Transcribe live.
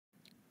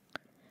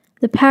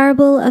The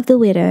parable of the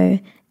widow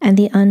and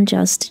the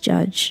unjust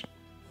judge.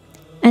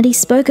 And he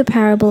spoke a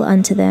parable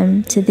unto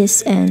them to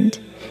this end,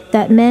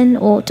 that men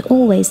ought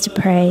always to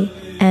pray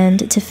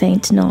and to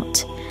faint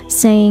not,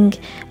 saying,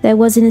 There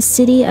was in a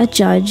city a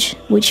judge,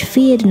 which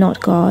feared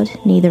not God,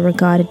 neither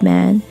regarded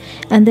man,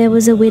 and there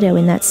was a widow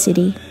in that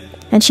city.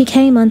 And she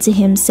came unto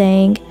him,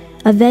 saying,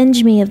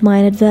 Avenge me of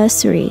mine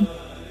adversary.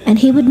 And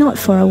he would not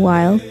for a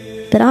while,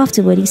 but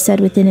afterward he said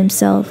within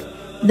himself,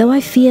 Though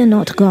I fear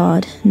not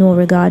God, nor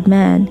regard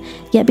man,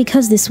 yet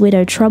because this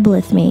widow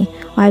troubleth me,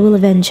 I will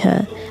avenge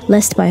her,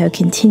 lest by her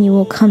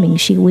continual coming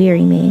she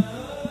weary me.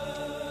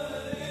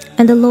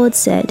 And the Lord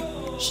said,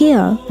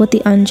 Hear what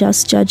the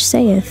unjust judge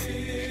saith.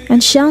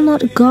 And shall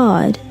not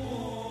God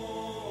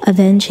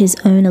avenge his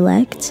own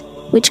elect,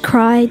 which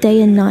cry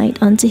day and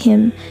night unto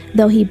him,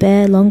 though he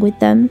bear long with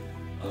them?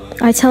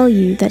 I tell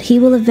you that he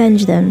will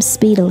avenge them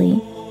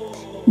speedily.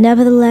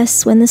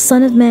 Nevertheless, when the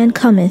Son of Man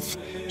cometh,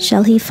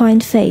 shall he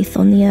find faith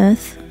on the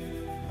earth?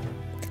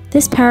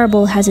 This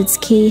parable has its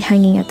key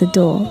hanging at the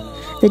door.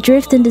 The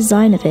drift and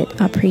design of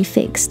it are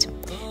prefixed.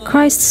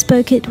 Christ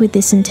spoke it with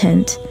this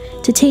intent,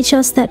 to teach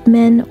us that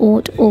men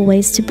ought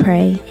always to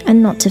pray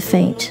and not to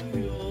faint.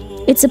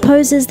 It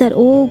supposes that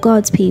all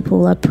God's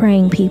people are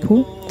praying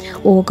people.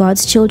 All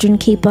God's children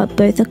keep up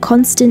both a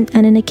constant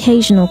and an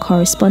occasional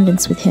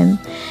correspondence with him,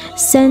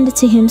 send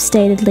to him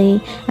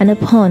statedly and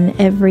upon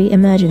every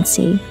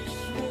emergency.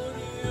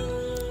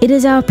 It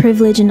is our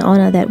privilege and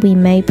honor that we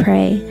may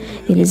pray.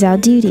 It is our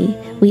duty.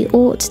 We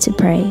ought to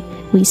pray.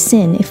 We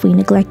sin if we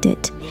neglect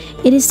it.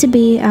 It is to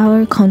be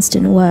our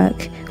constant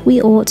work.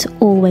 We ought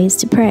always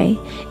to pray.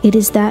 It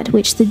is that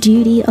which the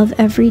duty of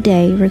every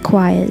day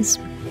requires.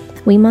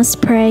 We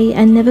must pray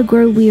and never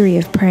grow weary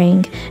of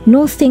praying,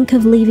 nor think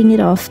of leaving it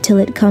off till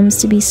it comes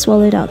to be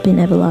swallowed up in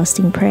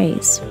everlasting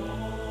praise.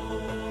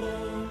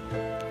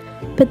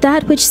 But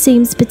that which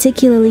seems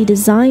particularly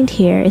designed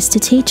here is to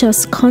teach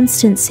us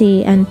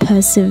constancy and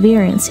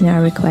perseverance in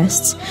our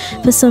requests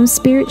for some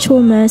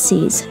spiritual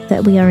mercies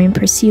that we are in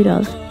pursuit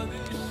of,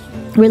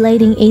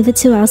 relating either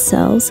to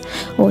ourselves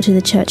or to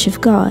the Church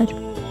of God.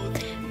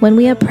 When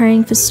we are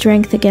praying for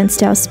strength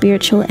against our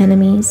spiritual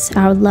enemies,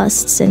 our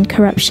lusts and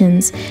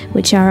corruptions,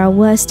 which are our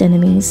worst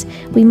enemies,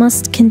 we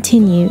must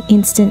continue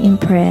instant in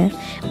prayer.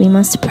 We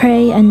must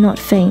pray and not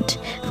faint,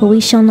 for we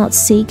shall not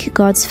seek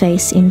God's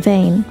face in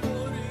vain.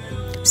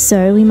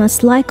 So we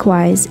must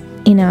likewise,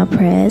 in our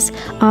prayers,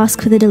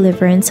 ask for the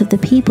deliverance of the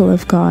people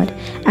of God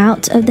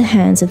out of the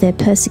hands of their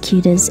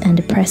persecutors and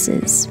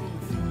oppressors.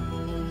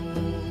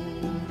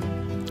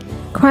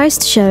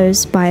 Christ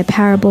shows by a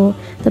parable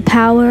the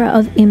power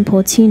of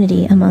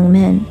importunity among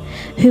men,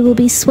 who will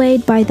be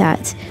swayed by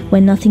that,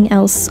 when nothing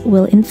else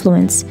will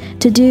influence,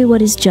 to do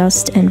what is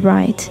just and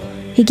right.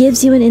 He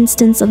gives you an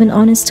instance of an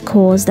honest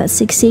cause that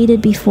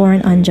succeeded before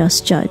an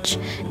unjust judge,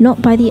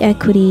 not by the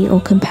equity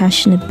or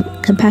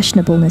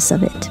compassionableness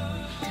of it,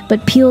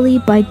 but purely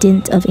by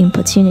dint of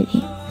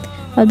importunity.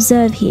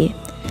 Observe here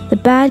the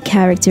bad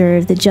character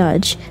of the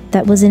judge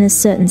that was in a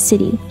certain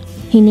city.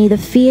 He neither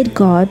feared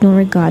God nor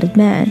regarded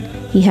man.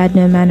 He had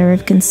no manner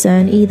of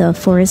concern either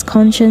for his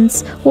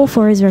conscience or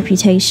for his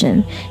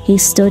reputation. He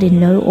stood in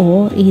no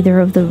awe either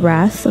of the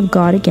wrath of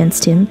God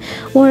against him,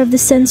 or of the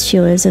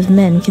censures of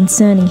men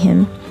concerning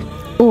him.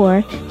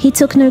 Or he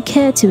took no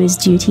care to his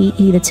duty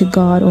either to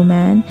God or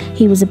man.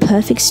 He was a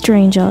perfect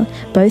stranger,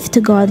 both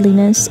to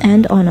godliness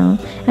and honor,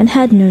 and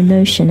had no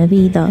notion of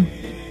either.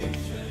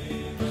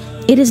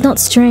 It is not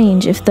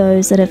strange if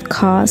those that have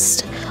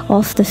cast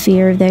off the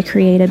fear of their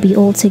Creator be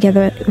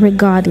altogether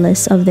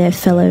regardless of their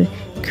fellow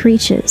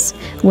creatures.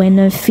 Where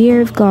no fear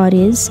of God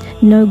is,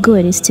 no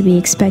good is to be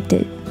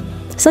expected.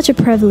 Such a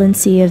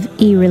prevalency of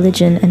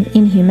irreligion and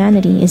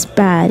inhumanity is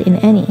bad in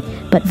any,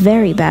 but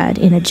very bad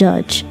in a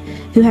judge,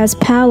 who has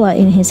power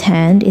in his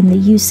hand, in the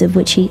use of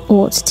which he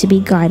ought to be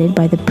guided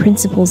by the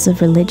principles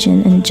of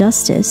religion and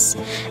justice,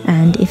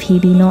 and if he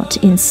be not,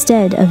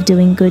 instead of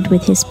doing good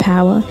with his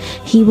power,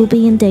 he will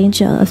be in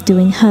danger of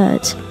doing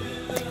hurt.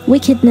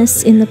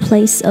 Wickedness in the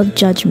place of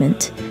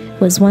judgment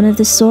was one of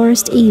the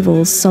sorest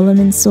evils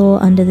Solomon saw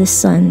under the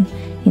sun,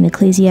 in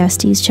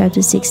Ecclesiastes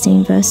chapter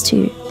 16 verse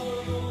 2.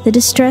 The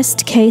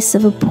distressed case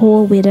of a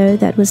poor widow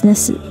that was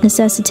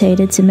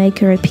necessitated to make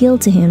her appeal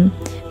to him,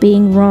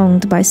 being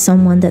wronged by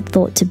someone that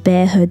thought to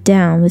bear her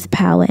down with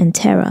power and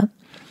terror.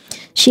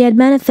 She had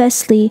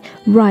manifestly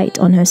right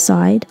on her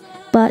side,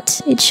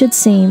 but, it should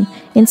seem,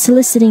 in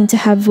soliciting to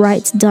have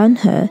right done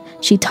her,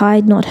 she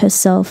tied not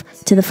herself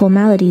to the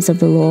formalities of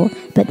the law,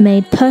 but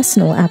made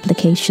personal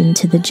application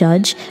to the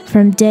judge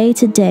from day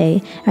to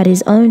day at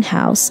his own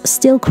house,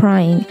 still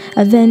crying,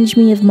 Avenge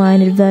me of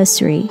mine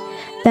adversary.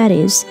 That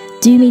is,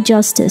 do me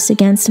justice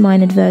against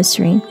mine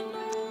adversary.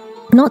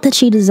 Not that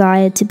she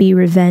desired to be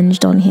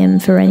revenged on him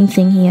for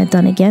anything he had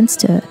done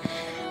against her,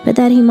 but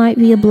that he might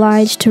be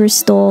obliged to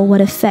restore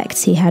what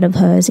effects he had of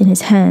hers in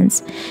his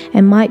hands,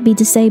 and might be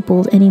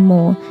disabled any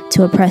more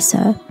to oppress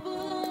her.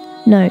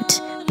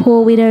 Note,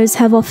 Poor widows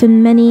have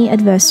often many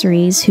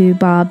adversaries who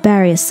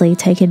barbarously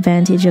take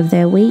advantage of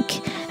their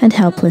weak and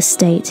helpless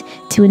state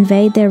to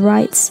invade their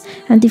rights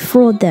and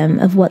defraud them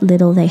of what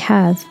little they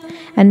have,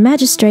 and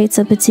magistrates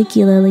are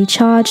particularly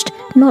charged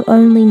not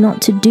only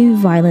not to do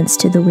violence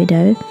to the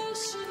widow,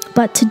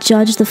 but to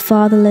judge the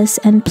fatherless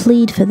and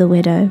plead for the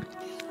widow,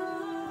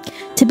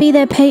 to be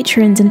their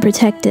patrons and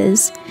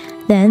protectors.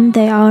 Then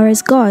they are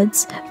as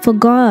gods, for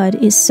God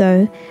is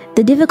so.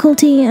 The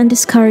difficulty and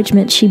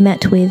discouragement she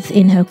met with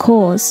in her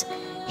cause,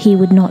 he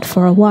would not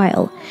for a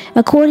while.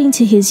 According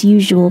to his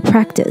usual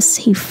practice,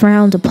 he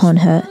frowned upon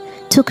her,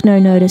 took no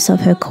notice of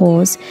her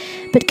cause,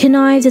 but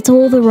connived at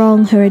all the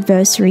wrong her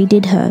adversary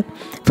did her,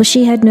 for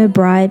she had no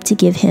bribe to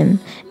give him,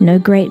 no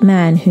great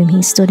man whom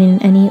he stood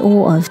in any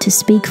awe of to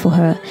speak for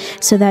her,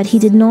 so that he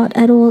did not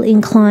at all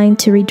incline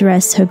to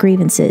redress her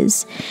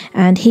grievances,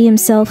 and he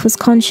himself was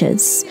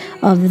conscious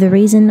of the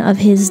reason of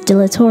his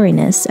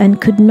dilatoriness, and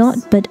could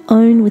not but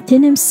own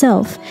within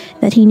himself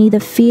that he neither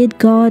feared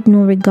God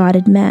nor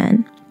regarded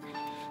man.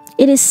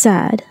 It is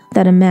sad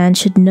that a man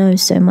should know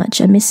so much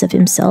amiss of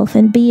himself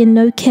and be in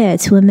no care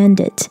to amend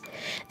it.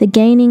 The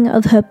gaining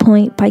of her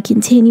point by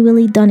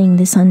continually dunning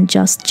this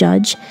unjust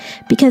judge,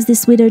 because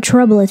this widow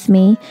troubleth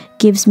me,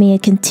 gives me a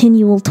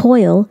continual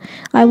toil,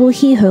 I will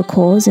hear her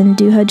cause and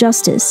do her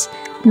justice,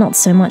 not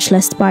so much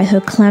lest by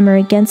her clamour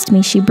against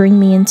me she bring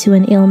me into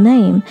an ill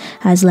name,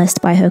 as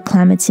lest by her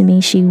clamour to me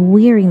she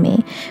weary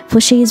me,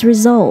 for she is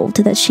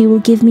resolved that she will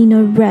give me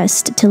no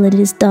rest till it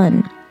is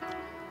done.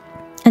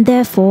 And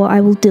therefore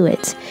I will do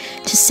it,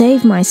 to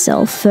save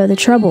myself further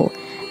trouble,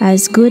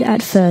 as good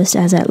at first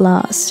as at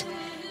last.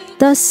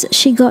 Thus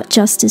she got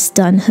justice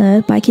done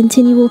her by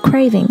continual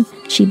craving.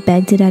 She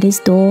begged it at his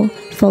door,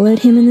 followed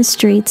him in the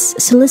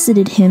streets,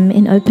 solicited him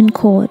in open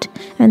court,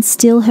 and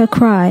still her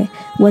cry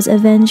was,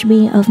 "Avenge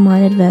me of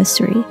mine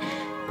adversary,"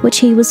 which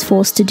he was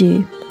forced to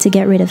do, to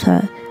get rid of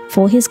her,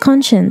 for his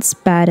conscience,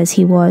 bad as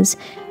he was,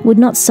 would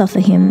not suffer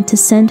him to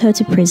send her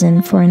to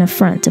prison for an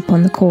affront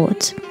upon the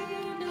court.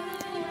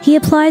 He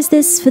applies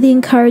this for the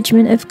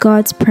encouragement of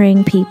God's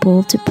praying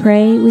people to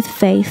pray with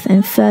faith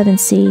and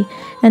fervency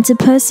and to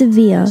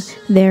persevere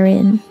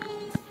therein.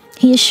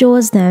 He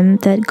assures them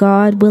that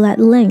God will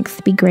at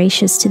length be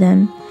gracious to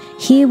them.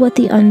 Hear what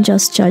the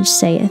unjust judge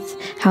saith,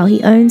 how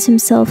he owns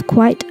himself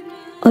quite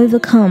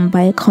overcome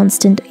by a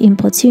constant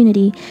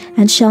importunity,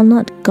 and shall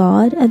not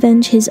God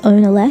avenge his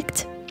own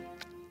elect?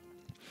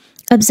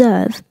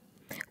 Observe,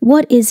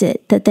 what is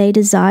it that they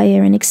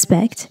desire and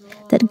expect?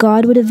 That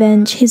God would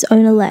avenge his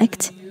own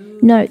elect?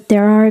 Note,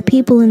 there are a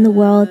people in the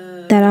world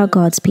that are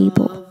God's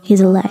people,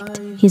 his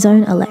elect, his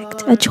own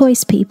elect, a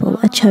choice people,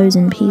 a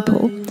chosen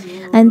people.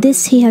 And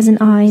this he has an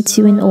eye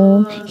to in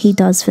all he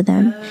does for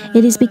them.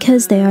 It is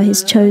because they are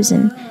his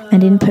chosen,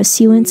 and in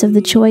pursuance of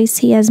the choice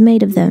he has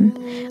made of them.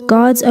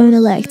 God's own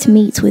elect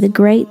meet with a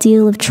great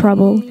deal of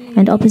trouble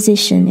and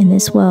opposition in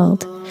this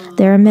world.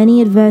 There are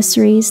many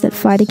adversaries that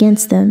fight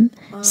against them.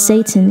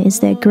 Satan is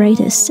their great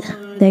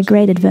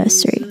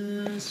adversary.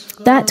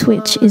 That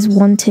which is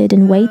wanted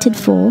and waited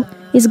for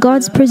is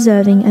God's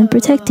preserving and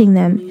protecting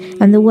them,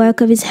 and the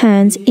work of his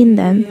hands in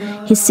them,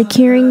 his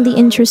securing the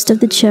interest of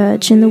the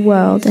church in the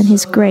world and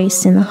his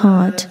grace in the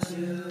heart.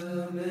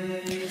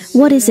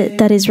 What is it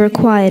that is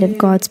required of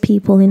God's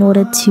people in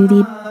order to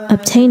the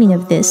obtaining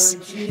of this?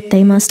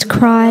 They must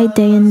cry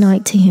day and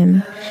night to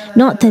him,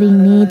 not that he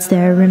needs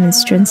their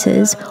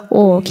remonstrances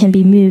or can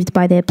be moved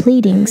by their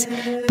pleadings,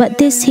 but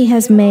this he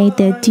has made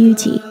their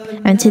duty,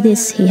 and to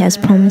this he has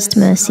promised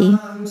mercy.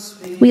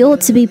 We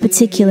ought to be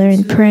particular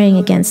in praying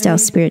against our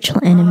spiritual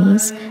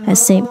enemies,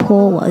 as St.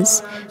 Paul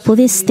was. For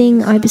this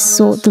thing I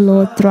besought the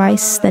Lord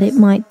thrice, that it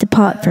might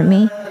depart from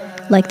me,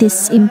 like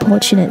this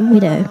importunate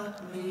widow.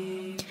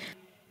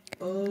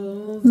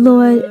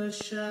 Lord,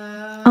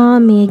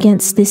 arm me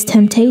against this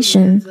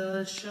temptation.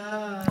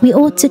 We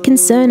ought to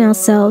concern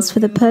ourselves for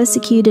the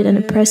persecuted and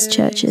oppressed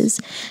churches,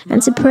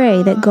 and to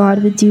pray that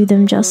God would do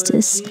them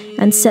justice,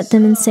 and set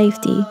them in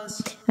safety.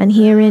 And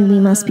herein we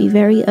must be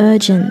very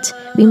urgent.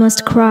 We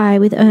must cry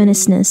with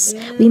earnestness.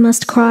 We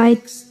must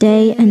cry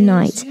day and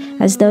night,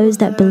 as those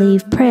that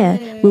believe prayer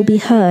will be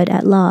heard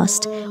at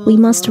last. We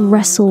must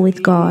wrestle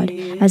with God,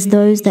 as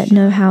those that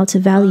know how to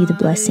value the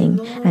blessing,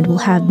 and will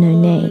have no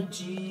nay.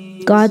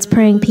 God's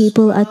praying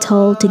people are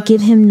told to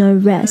give him no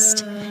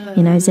rest,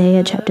 in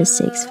Isaiah chapter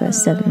 6,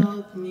 verse 7.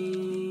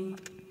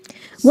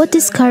 What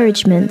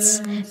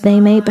discouragements they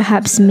may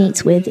perhaps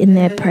meet with in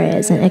their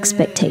prayers and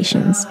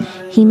expectations,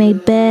 he may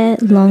bear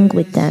long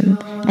with them,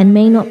 and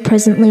may not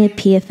presently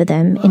appear for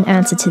them in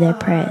answer to their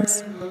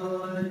prayers.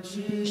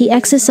 He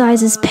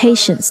exercises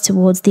patience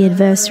towards the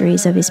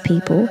adversaries of his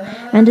people,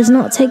 and does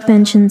not take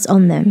vengeance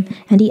on them,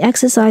 and he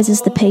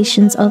exercises the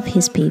patience of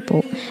his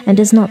people, and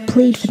does not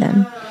plead for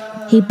them.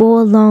 He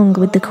bore long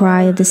with the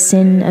cry of the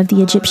sin of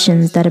the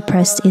Egyptians that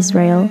oppressed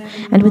Israel,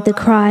 and with the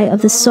cry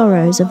of the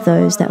sorrows of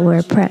those that were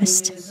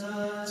oppressed.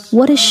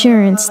 What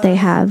assurance they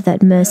have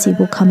that mercy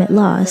will come at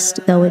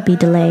last, though it be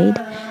delayed,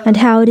 and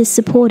how it is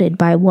supported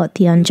by what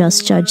the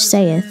unjust judge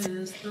saith.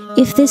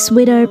 If this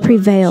widow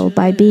prevail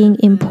by being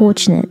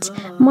importunate,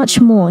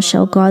 much more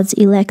shall God's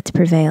elect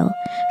prevail.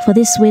 For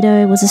this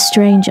widow was a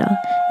stranger,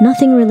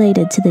 nothing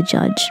related to the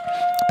judge.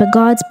 But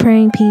God's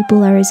praying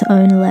people are his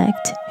own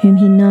elect, whom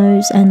he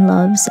knows and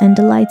loves and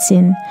delights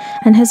in,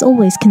 and has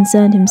always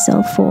concerned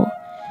himself for.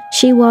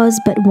 She was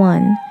but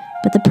one,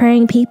 but the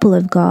praying people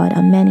of God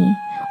are many,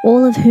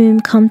 all of whom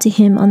come to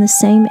him on the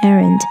same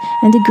errand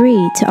and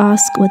agree to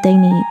ask what they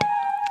need.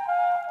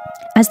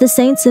 As the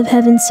saints of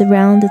heaven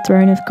surround the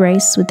throne of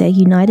grace with their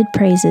united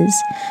praises,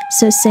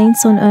 so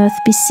saints on earth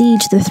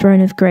besiege the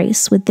throne of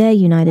grace with their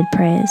united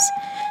prayers.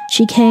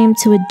 She came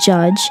to a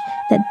judge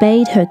that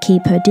bade her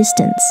keep her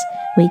distance.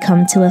 We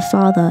come to a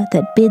Father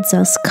that bids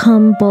us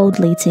come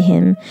boldly to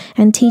him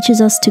and teaches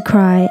us to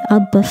cry,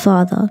 Abba,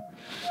 Father.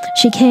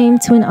 She came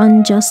to an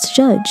unjust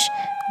judge.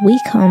 We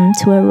come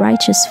to a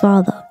righteous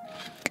Father,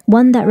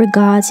 one that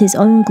regards his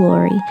own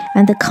glory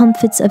and the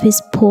comforts of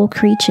his poor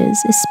creatures,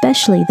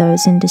 especially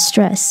those in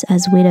distress,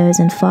 as widows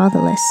and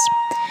fatherless.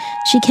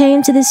 She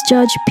came to this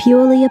judge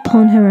purely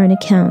upon her own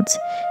account,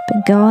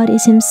 but God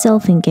is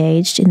himself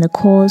engaged in the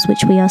cause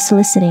which we are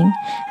soliciting,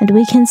 and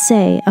we can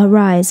say,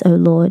 Arise, O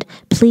Lord,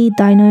 plead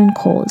thine own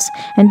cause,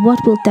 and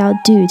what wilt thou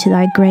do to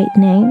thy great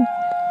name?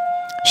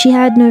 She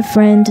had no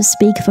friend to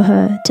speak for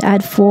her, to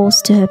add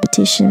force to her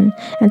petition,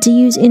 and to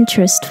use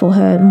interest for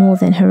her more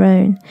than her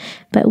own.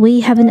 But we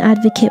have an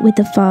advocate with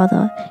the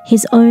Father,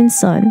 his own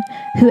Son,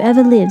 who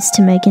ever lives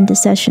to make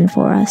intercession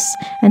for us,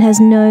 and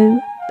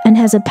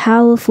has a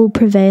powerful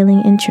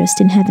prevailing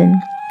interest in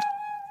heaven.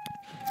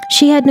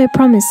 She had no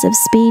promise of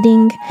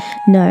speeding,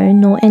 no,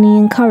 nor any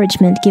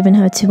encouragement given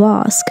her to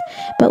ask,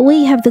 but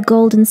we have the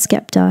golden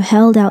scepter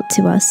held out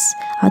to us,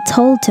 are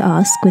told to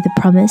ask with the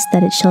promise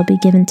that it shall be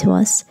given to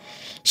us.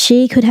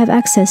 She could have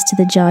access to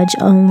the judge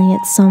only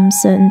at some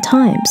certain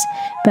times,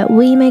 but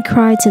we may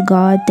cry to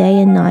God day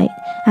and night,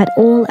 at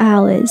all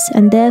hours,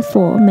 and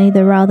therefore may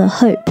the rather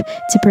hope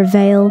to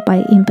prevail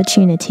by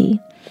importunity.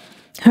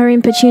 Her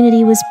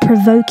importunity was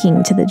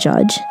provoking to the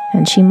judge,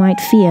 and she might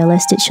fear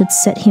lest it should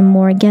set him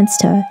more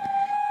against her.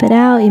 But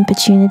our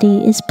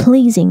importunity is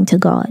pleasing to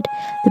God.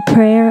 The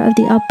prayer of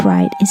the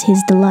upright is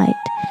his delight,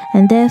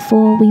 and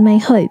therefore we may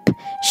hope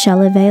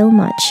shall avail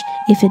much,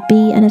 if it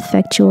be an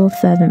effectual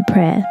fervent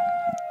prayer.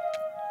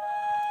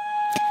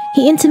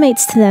 He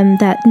intimates to them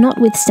that,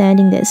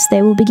 notwithstanding this,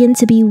 they will begin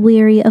to be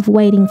weary of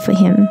waiting for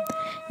him.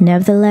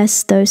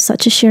 Nevertheless, though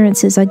such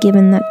assurances are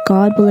given that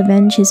God will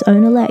avenge his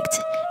own elect,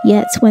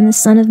 yet when the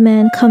Son of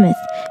Man cometh,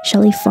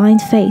 shall he find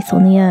faith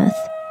on the earth?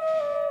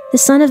 The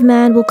Son of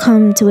Man will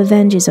come to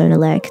avenge his own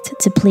elect,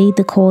 to plead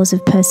the cause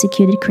of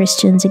persecuted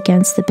Christians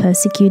against the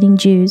persecuting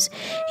Jews.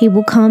 He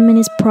will come in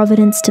his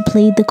providence to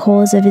plead the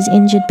cause of his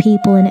injured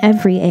people in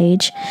every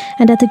age,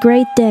 and at the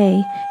great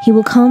day he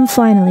will come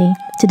finally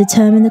to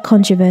determine the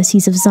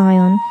controversies of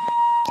Zion.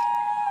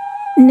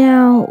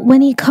 Now,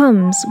 when he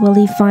comes, will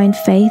he find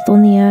faith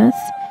on the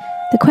earth?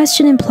 The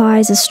question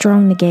implies a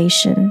strong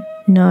negation.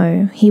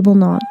 No, he will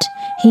not.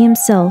 He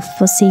himself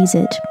foresees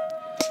it.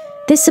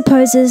 This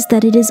supposes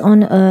that it is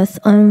on earth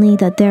only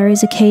that there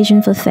is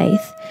occasion for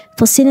faith,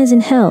 for sinners in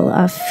hell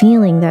are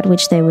feeling that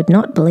which they would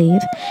not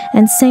believe,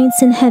 and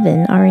saints in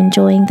heaven are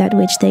enjoying that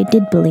which they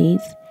did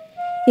believe.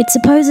 It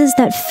supposes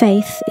that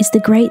faith is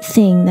the great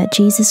thing that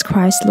Jesus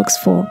Christ looks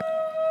for.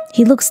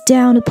 He looks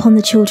down upon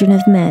the children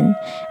of men,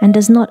 and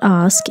does not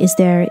ask, is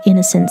there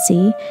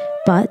innocency,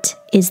 but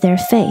is there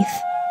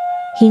faith?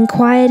 He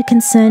inquired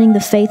concerning the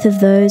faith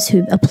of those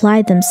who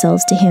applied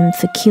themselves to him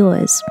for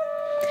cures.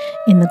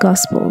 In the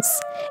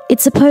Gospels, it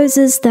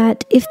supposes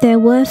that if there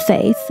were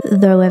faith,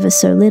 though ever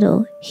so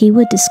little, he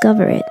would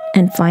discover it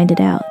and find it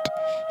out.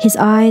 His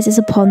eyes is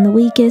upon the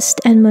weakest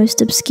and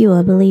most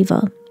obscure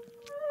believer.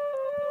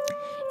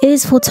 It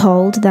is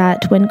foretold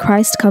that when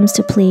Christ comes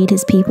to plead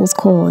his people's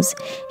cause,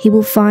 he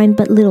will find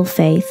but little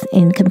faith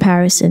in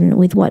comparison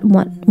with what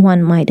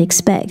one might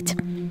expect.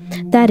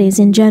 That is,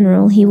 in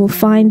general, he will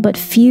find but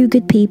few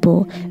good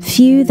people,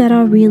 few that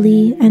are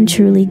really and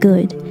truly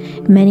good,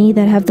 many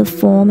that have the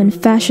form and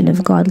fashion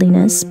of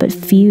godliness, but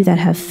few that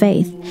have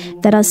faith,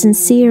 that are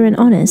sincere and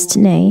honest.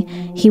 Nay,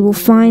 he will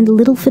find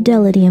little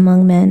fidelity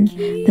among men.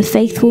 The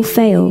faith will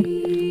fail.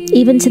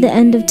 Even to the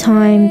end of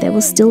time, there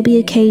will still be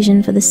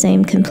occasion for the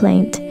same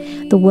complaint.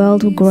 The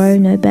world will grow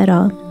no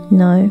better.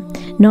 No,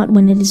 not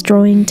when it is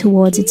drawing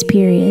towards its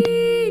period.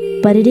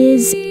 But it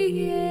is,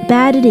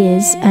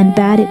 and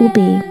bad it will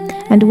be.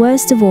 And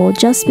worst of all,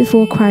 just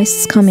before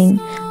Christ's coming,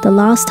 the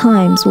last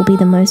times will be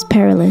the most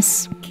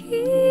perilous.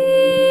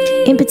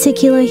 In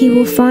particular, he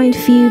will find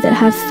few that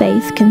have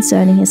faith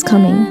concerning his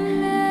coming.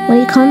 When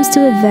he comes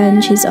to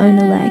avenge his own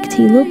elect,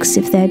 he looks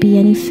if there be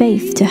any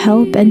faith to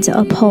help and to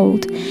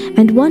uphold,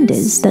 and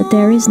wonders that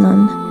there is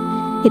none.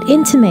 It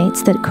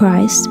intimates that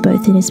Christ,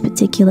 both in his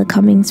particular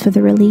comings for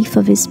the relief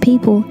of his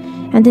people,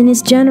 and in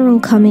his general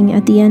coming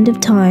at the end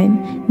of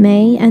time,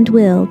 may and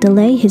will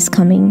delay his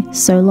coming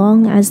so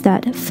long as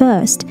that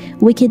first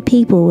wicked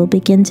people will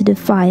begin to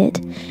defy it,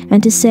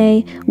 and to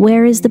say,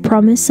 where is the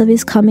promise of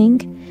his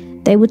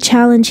coming? They will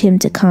challenge him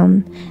to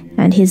come,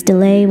 and his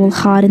delay will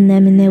harden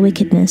them in their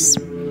wickedness.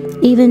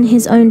 even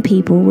his own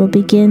people will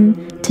begin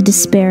to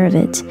despair of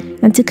it,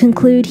 and to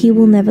conclude he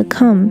will never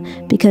come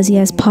because he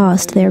has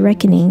passed their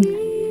reckoning.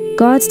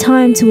 God's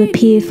time to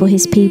appear for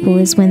his people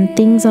is when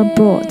things are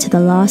brought to the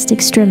last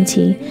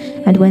extremity,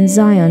 and when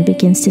Zion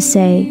begins to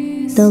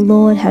say, "The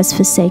Lord has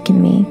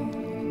forsaken me."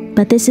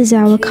 But this is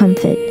our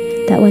comfort,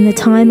 that when the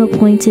time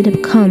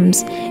appointed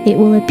comes, it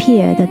will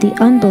appear that the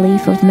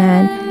unbelief of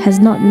man has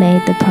not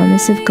made the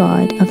promise of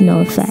God of no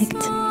effect.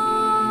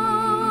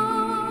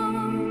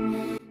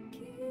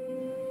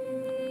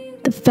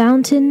 The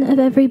fountain of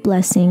every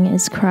blessing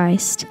is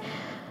Christ,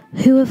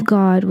 who of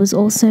God was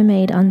also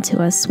made unto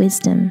us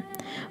wisdom.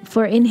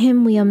 For in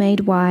him we are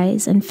made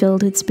wise and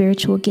filled with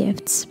spiritual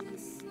gifts.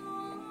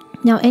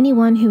 Now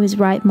anyone who is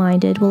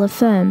right-minded will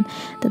affirm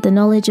that the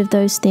knowledge of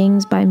those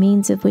things by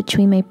means of which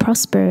we may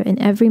prosper in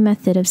every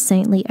method of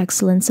saintly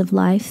excellence of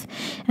life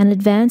and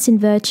advance in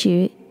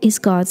virtue is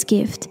God's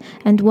gift,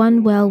 and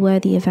one well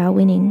worthy of our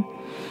winning.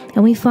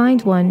 And we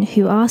find one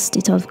who asked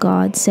it of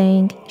God,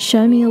 saying,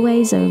 "Show me your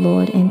ways, O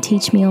Lord, and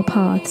teach me your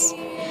paths."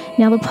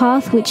 Now the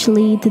path which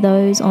lead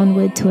those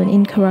onward to an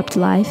incorrupt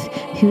life,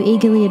 who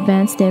eagerly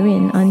advance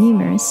therein, are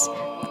numerous,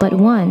 but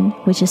one,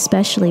 which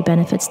especially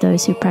benefits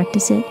those who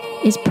practice it,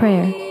 is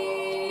prayer.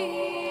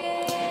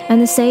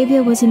 And the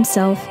Saviour was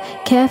himself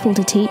careful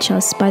to teach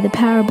us by the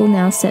parable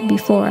now set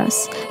before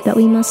us, that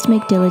we must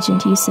make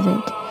diligent use of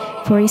it.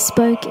 For he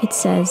spoke, it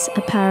says,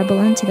 a parable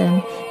unto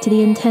them, to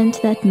the intent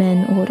that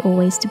men ought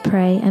always to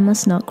pray, and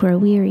must not grow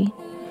weary.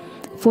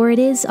 For it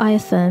is, I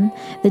affirm,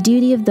 the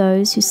duty of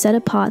those who set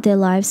apart their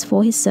lives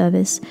for his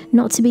service,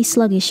 not to be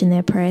sluggish in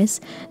their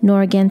prayers,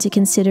 nor again to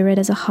consider it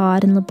as a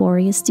hard and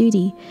laborious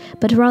duty,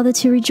 but rather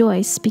to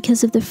rejoice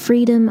because of the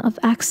freedom of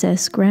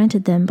access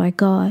granted them by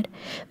God.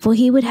 For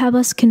he would have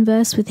us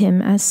converse with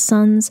him as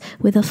sons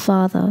with a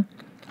father.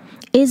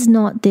 Is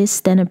not this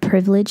then a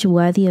privilege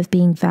worthy of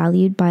being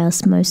valued by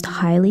us most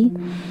highly?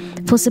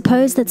 For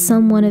suppose that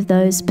some one of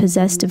those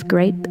possessed of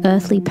great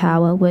earthly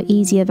power were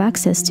easy of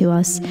access to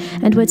us,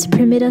 and were to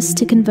permit us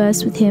to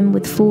converse with him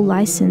with full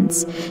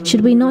license,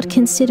 should we not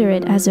consider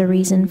it as a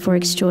reason for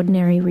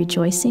extraordinary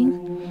rejoicing?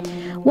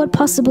 What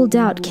possible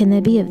doubt can there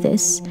be of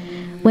this?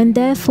 When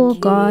therefore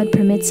God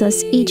permits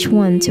us each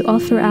one to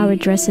offer our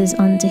addresses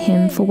unto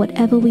him for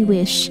whatever we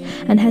wish,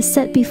 and has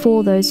set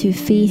before those who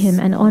fear him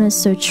an honour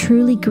so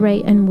truly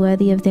great and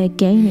worthy of their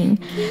gaining,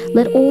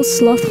 let all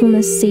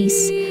slothfulness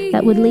cease,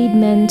 that would lead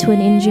men to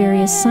an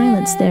injurious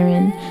silence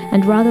therein,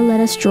 and rather let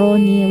us draw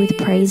near with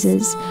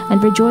praises,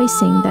 and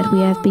rejoicing that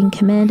we have been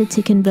commanded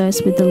to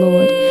converse with the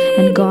Lord,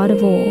 and God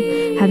of all,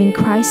 having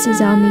Christ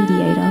as our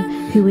mediator,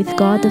 who with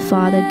God the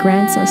Father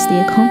grants us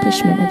the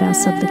accomplishment of our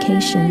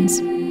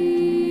supplications.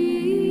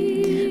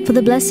 For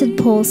the blessed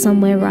Paul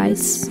somewhere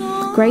writes,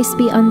 "Grace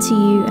be unto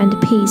you and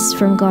peace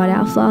from God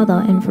our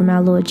Father and from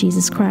our Lord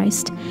Jesus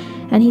Christ."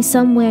 And he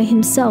somewhere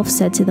himself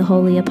said to the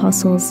holy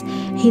apostles,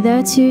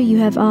 "Hitherto you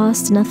have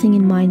asked nothing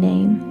in my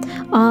name.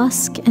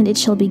 Ask, and it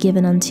shall be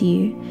given unto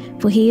you.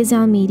 For he is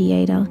our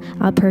mediator,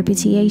 our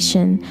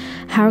propitiation,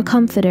 our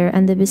comforter,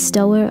 and the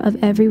bestower of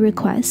every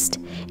request.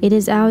 It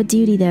is our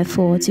duty,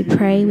 therefore, to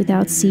pray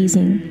without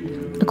ceasing."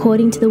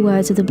 According to the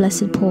words of the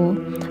blessed Paul,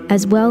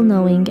 as well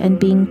knowing and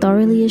being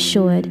thoroughly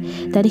assured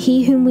that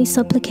he whom we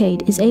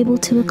supplicate is able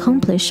to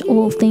accomplish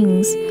all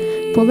things.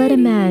 For let a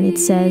man, it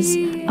says,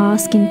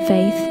 ask in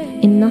faith,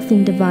 in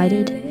nothing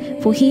divided.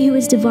 For he who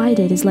is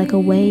divided is like a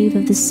wave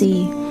of the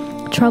sea,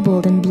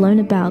 troubled and blown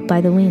about by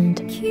the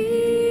wind.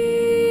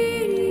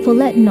 For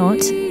let not,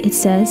 it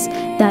says,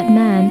 that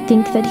man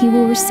think that he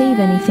will receive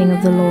anything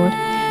of the Lord.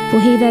 For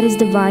he that is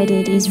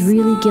divided is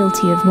really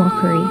guilty of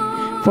mockery.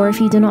 For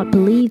if you do not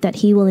believe that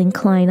he will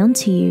incline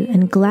unto you,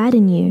 and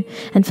gladden you,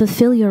 and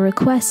fulfill your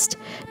request,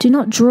 do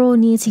not draw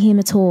near to him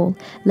at all,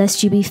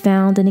 lest you be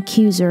found an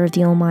accuser of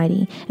the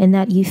Almighty, in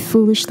that you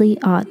foolishly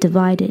art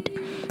divided.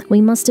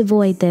 We must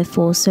avoid,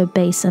 therefore, so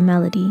base a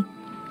malady.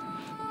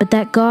 But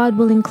that God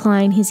will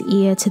incline his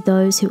ear to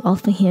those who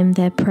offer him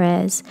their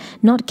prayers,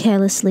 not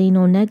carelessly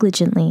nor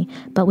negligently,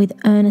 but with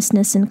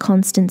earnestness and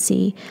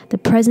constancy, the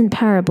present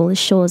parable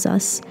assures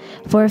us.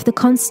 For if the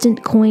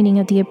constant coining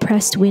of the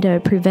oppressed widow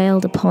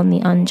prevailed upon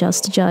the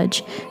unjust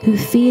judge, who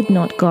feared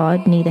not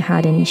God, neither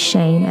had any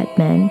shame at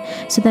men,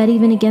 so that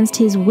even against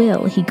his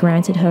will he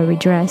granted her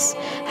redress,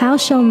 how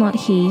shall not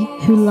he,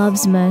 who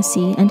loves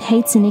mercy and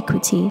hates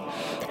iniquity,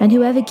 and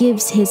whoever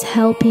gives his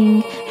helping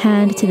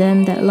hand to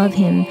them that love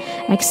him,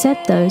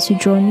 accept those who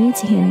draw near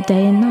to him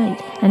day and night,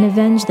 and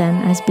avenge them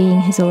as being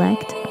his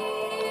elect?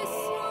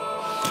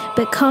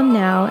 But come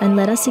now, and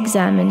let us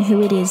examine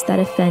who it is that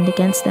offend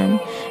against them,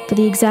 for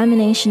the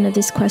examination of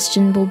this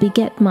question will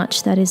beget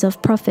much that is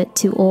of profit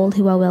to all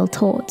who are well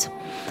taught.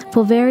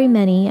 For very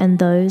many, and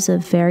those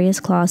of various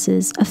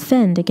classes,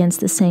 offend against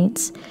the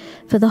saints.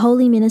 For the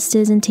holy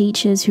ministers and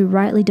teachers who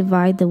rightly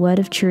divide the word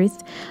of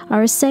truth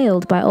are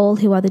assailed by all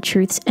who are the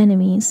truth's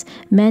enemies,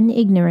 men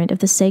ignorant of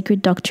the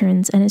sacred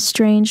doctrines and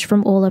estranged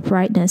from all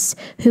uprightness,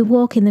 who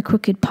walk in the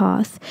crooked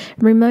path,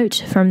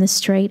 remote from the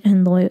straight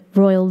and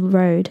royal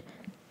road.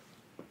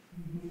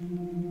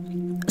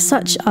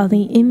 Such are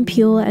the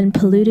impure and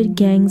polluted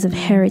gangs of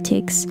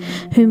heretics,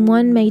 whom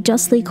one may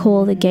justly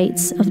call the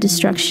gates of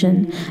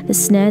destruction, the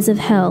snares of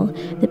hell,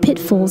 the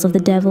pitfalls of the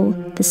devil,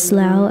 the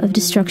slough of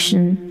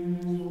destruction.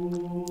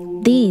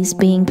 These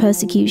bring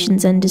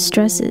persecutions and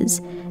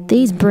distresses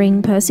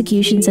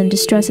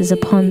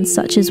upon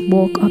such as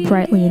walk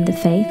uprightly in the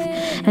faith,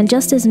 and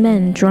just as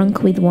men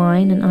drunk with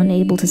wine and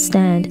unable to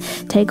stand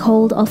take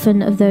hold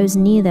often of those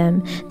near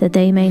them, that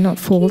they may not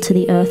fall to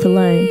the earth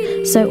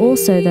alone, so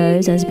also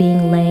those, as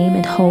being lame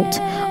and halt,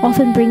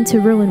 often bring to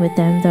ruin with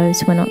them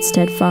those who are not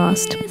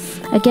steadfast.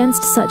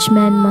 Against such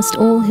men must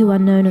all who are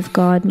known of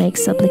God make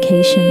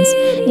supplications,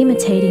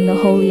 imitating the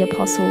holy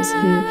apostles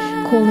who,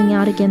 calling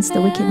out against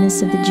the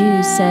wickedness of the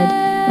Jews, said,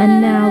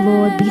 "And now,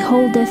 Lord,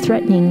 behold their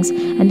threatenings,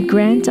 and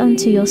grant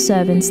unto your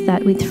servants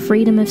that with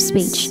freedom of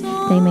speech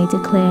they may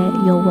declare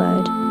your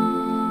word."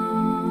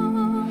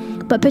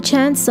 But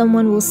perchance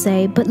someone will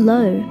say, "But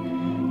lo,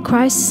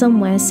 Christ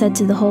somewhere said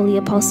to the holy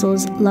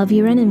apostles, 'Love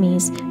your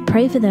enemies,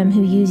 pray for them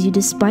who use you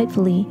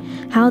despitefully.'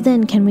 How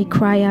then can we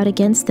cry out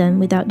against them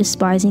without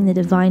despising the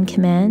divine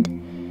command?"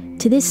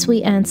 To this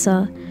we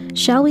answer,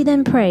 shall we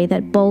then pray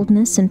that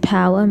boldness and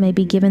power may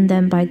be given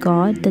them by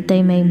God, that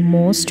they may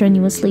more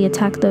strenuously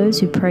attack those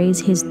who praise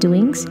his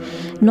doings,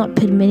 not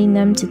permitting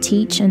them to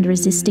teach and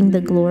resisting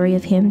the glory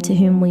of him to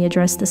whom we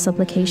address the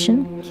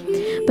supplication?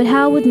 But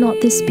how would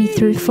not this be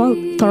through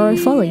thorough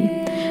folly?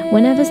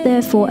 Whenever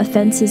therefore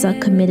offences are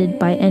committed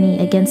by any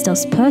against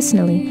us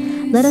personally,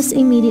 let us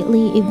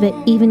immediately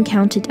even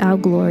count it our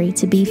glory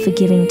to be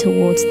forgiving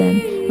towards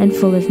them and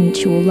full of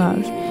mutual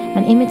love,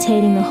 and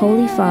imitating the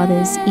holy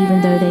fathers,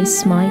 even though they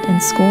smite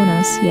and scorn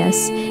us,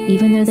 yes,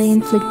 even though they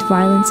inflict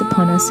violence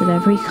upon us of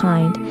every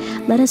kind,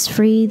 let us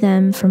free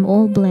them from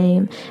all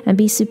blame, and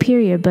be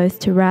superior both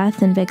to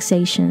wrath and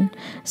vexation.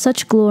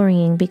 Such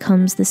glorying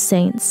becomes the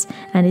saints,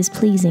 and is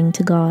pleasing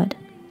to God.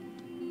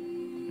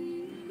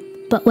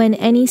 But when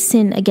any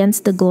sin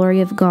against the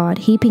glory of God,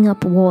 heaping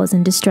up wars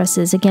and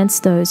distresses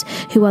against those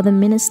who are the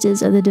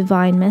ministers of the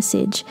divine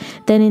message,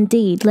 then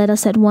indeed let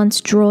us at once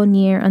draw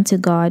near unto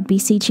God,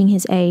 beseeching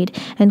his aid,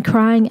 and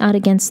crying out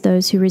against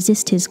those who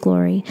resist his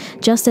glory,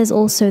 just as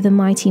also the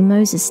mighty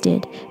Moses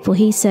did. For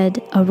he said,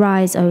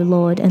 "Arise, O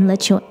Lord, and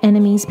let your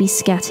enemies be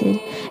scattered,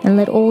 and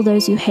let all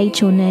those who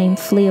hate your name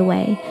flee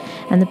away."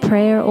 And the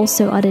prayer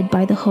also uttered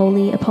by the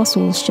holy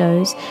apostles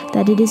shows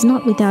that it is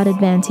not without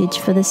advantage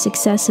for the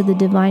success of the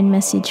divine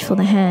message for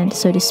the hand,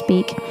 so to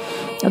speak,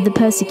 of the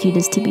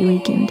persecutors to be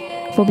weakened.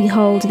 For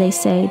behold, they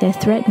say, their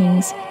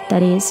threatenings,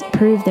 that is,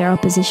 prove their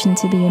opposition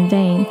to be in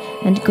vain,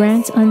 and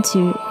grant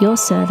unto your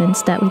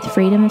servants that with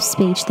freedom of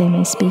speech they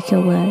may speak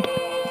your word.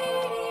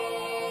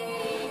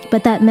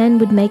 But that men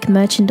would make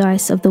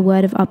merchandise of the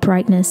word of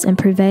uprightness, and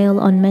prevail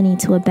on many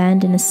to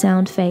abandon a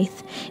sound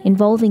faith,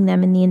 involving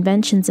them in the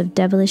inventions of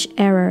devilish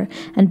error,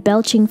 and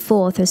belching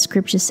forth, as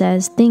Scripture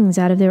says, things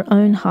out of their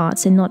own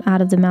hearts, and not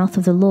out of the mouth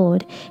of the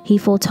Lord, he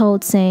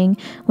foretold, saying,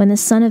 "When the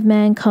Son of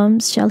Man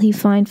comes, shall he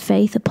find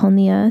faith upon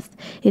the earth?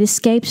 It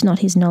escapes not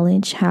his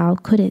knowledge, how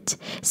could it,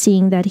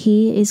 seeing that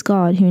he is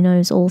God who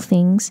knows all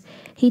things?"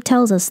 He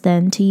tells us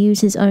then, to use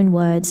his own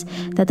words,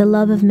 that the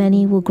love of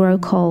many will grow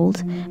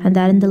cold, and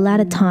that in the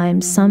latter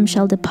times some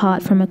shall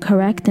depart from a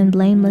correct and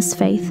blameless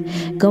faith,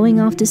 going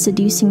after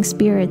seducing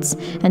spirits,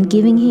 and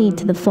giving heed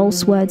to the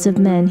false words of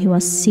men who are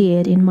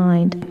seared in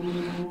mind.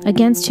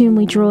 Against whom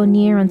we draw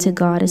near unto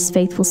God as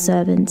faithful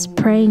servants,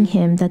 praying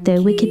him that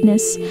their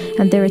wickedness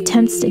and their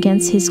attempts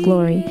against his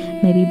glory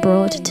may be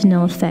brought to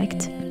no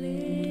effect.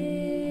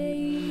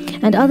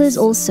 And others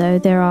also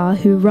there are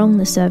who wrong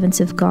the servants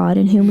of God,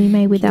 and whom we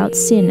may without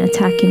sin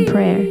attack in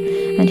prayer.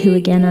 And who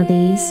again are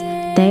these?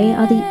 They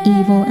are the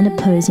evil and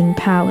opposing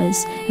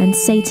powers, and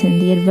Satan,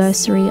 the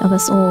adversary of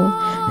us all,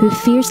 who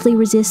fiercely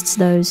resists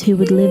those who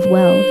would live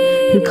well,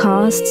 who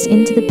casts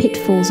into the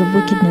pitfalls of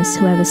wickedness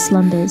whoever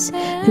slumbers,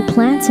 who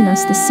plants in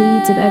us the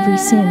seeds of every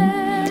sin.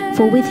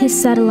 For with his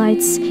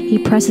satellites he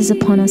presses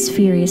upon us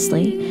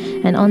furiously.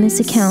 And on this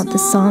account the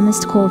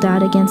psalmist called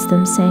out against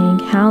them, saying,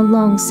 "How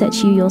long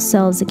set you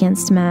yourselves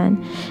against man?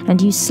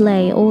 And you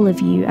slay all of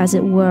you, as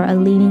it were a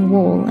leaning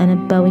wall and a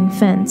bowing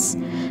fence.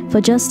 For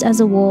just as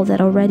a wall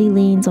that already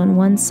leans on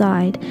one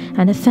side,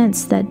 and a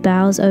fence that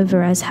bows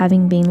over as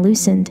having been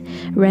loosened,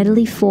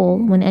 readily fall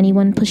when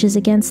anyone pushes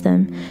against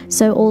them,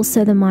 so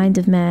also the mind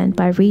of man,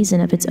 by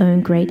reason of its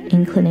own great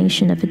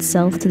inclination of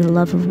itself to the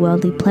love of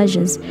worldly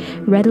pleasures,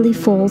 readily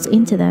falls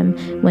into them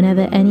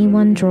whenever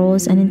anyone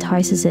draws and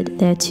entices it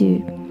thereto.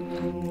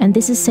 And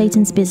this is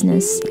Satan's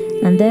business,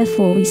 and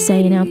therefore we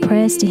say in our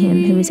prayers to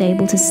him who is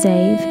able to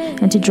save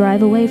and to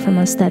drive away from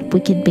us that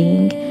wicked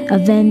being,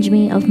 Avenge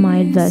me of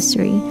my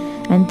adversary.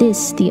 And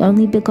this, the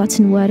only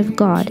begotten word of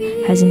God,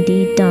 has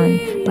indeed done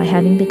by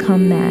having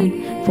become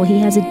man, for he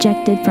has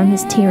ejected from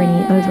his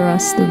tyranny over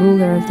us the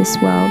ruler of this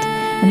world,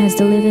 and has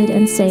delivered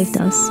and saved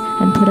us,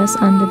 and put us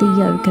under the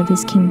yoke of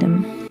his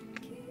kingdom.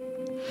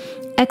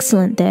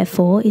 Excellent,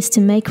 therefore, is to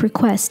make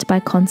request by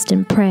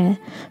constant prayer,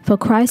 for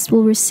Christ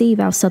will receive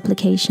our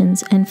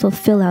supplications and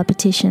fulfill our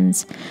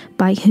petitions,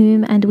 by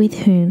whom and with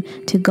whom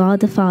to God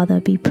the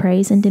Father be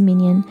praise and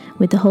dominion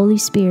with the Holy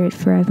Spirit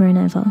forever and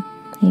ever.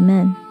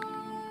 Amen.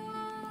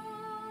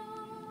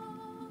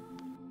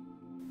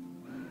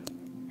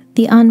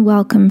 The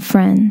unwelcome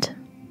friend.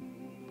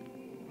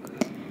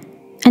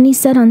 And he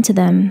said unto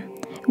them,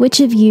 Which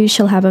of you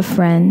shall have a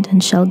friend,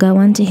 and shall go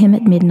unto him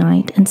at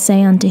midnight, and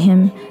say unto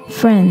him,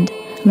 Friend,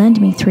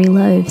 lend me 3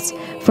 loaves,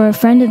 for a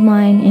friend of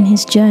mine in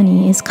his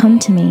journey is come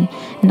to me,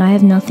 and I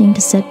have nothing to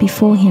set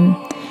before him.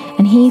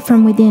 And he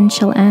from within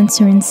shall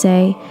answer and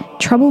say,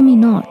 Trouble me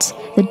not,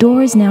 the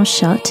door is now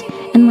shut,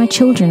 and my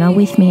children are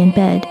with me in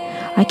bed.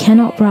 I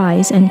cannot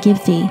rise and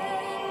give thee.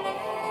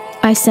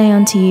 I say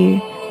unto you,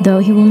 though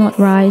he will not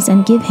rise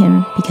and give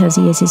him, because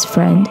he is his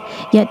friend,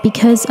 yet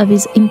because of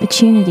his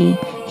importunity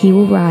he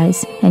will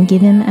rise and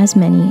give him as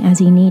many as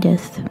he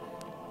needeth.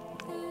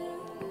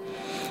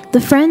 The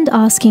friend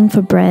asking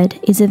for bread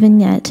is a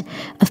vignette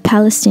of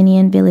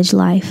Palestinian village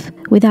life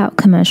without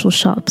commercial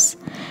shops.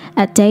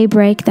 At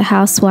daybreak, the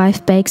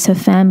housewife bakes her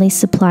family's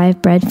supply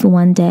of bread for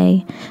one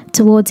day.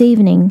 Towards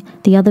evening,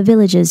 the other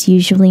villagers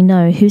usually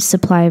know whose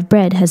supply of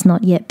bread has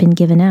not yet been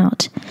given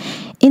out.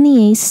 In the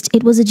East,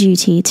 it was a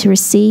duty to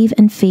receive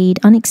and feed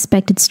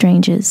unexpected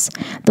strangers.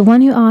 The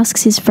one who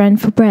asks his friend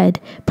for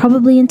bread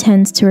probably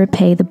intends to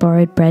repay the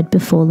borrowed bread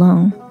before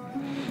long.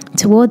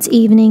 Towards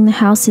evening, the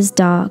house is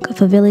dark,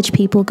 for village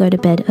people go to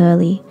bed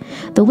early.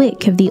 The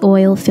wick of the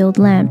oil-filled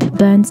lamp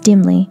burns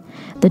dimly.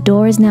 The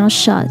door is now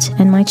shut,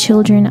 and my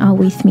children are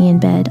with me in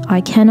bed. I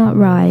cannot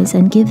rise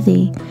and give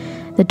thee.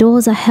 The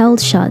doors are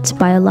held shut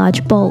by a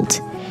large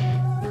bolt.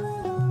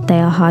 They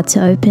are hard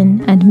to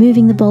open, and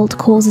moving the bolt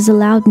causes a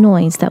loud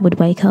noise that would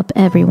wake up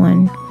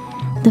everyone.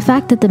 The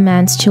fact that the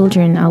man's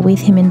children are with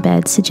him in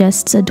bed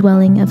suggests a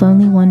dwelling of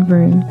only one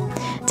room.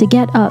 To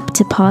get up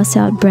to pass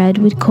out bread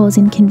would cause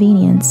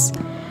inconvenience.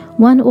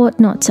 One ought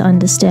not to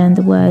understand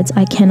the words,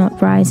 I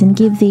cannot rise and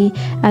give thee,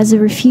 as a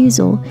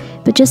refusal,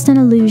 but just an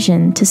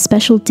allusion to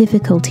special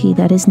difficulty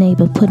that his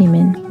neighbour put him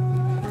in.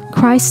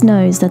 Christ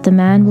knows that the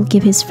man will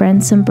give his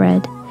friend some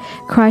bread.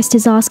 Christ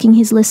is asking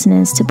his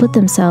listeners to put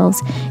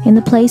themselves in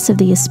the place of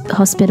the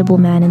hospitable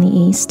man in the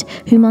East,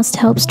 who must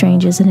help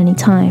strangers at any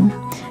time.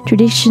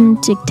 Tradition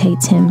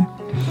dictates him.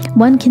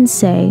 One can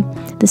say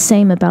the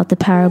same about the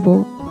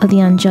parable of the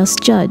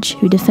unjust judge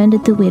who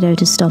defended the widow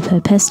to stop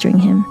her pestering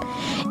him.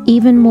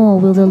 Even more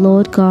will the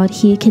Lord God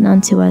hearken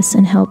unto us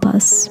and help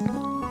us.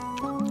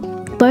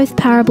 Both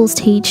parables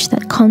teach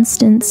that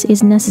constance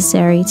is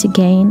necessary to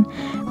gain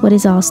what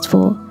is asked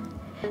for.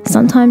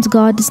 Sometimes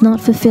God does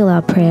not fulfill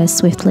our prayers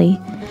swiftly,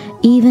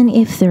 even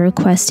if the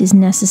request is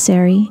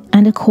necessary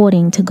and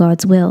according to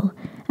God's will,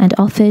 and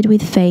offered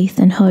with faith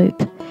and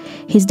hope.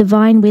 His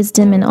divine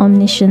wisdom and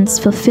omniscience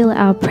fulfill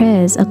our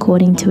prayers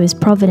according to his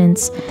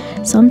providence,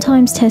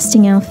 sometimes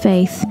testing our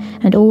faith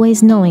and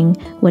always knowing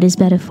what is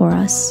better for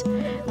us.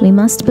 We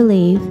must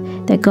believe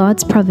that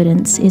God's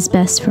providence is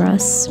best for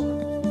us.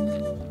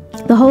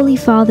 The Holy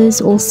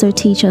Fathers also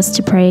teach us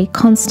to pray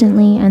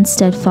constantly and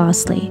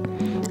steadfastly.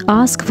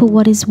 Ask for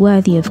what is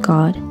worthy of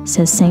God,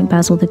 says St.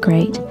 Basil the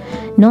Great,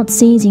 not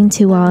ceasing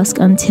to ask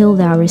until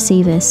thou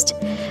receivest.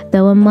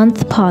 Though a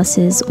month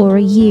passes, or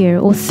a year,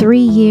 or 3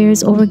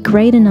 years, or a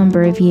greater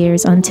number of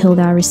years until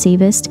thou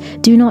receivest,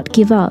 do not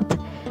give up,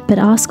 but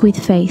ask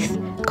with faith,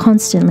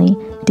 constantly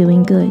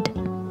doing good.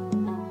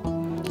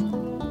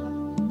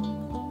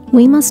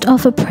 We must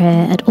offer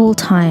prayer at all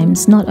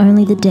times, not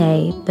only the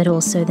day, but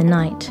also the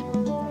night.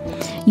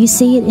 You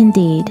see it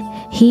indeed.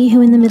 He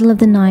who in the middle of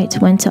the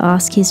night went to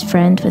ask his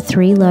friend for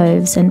 3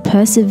 loaves and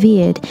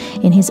persevered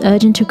in his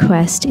urgent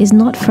request is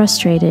not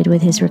frustrated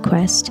with his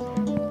request.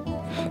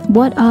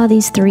 What are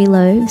these 3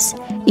 loaves,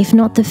 if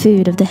not the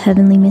food of the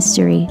heavenly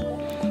mystery?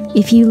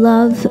 If you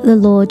love the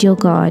Lord your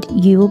God,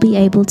 you will be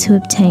able to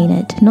obtain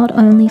it, not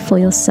only for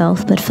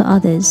yourself, but for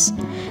others.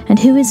 And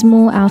who is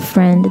more our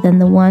friend than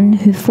the one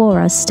who for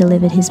us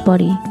delivered his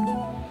body?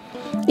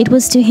 It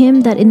was to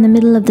him that in the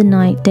middle of the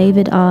night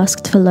David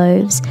asked for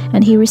loaves,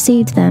 and he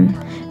received them.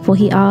 For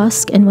he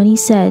asked, and when he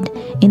said,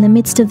 In the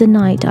midst of the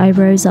night I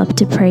rose up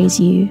to praise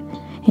you,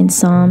 in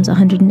Psalms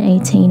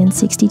 118 and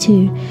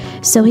 62,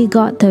 so he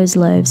got those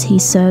loaves he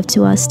served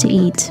to us to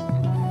eat.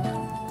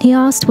 He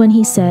asked when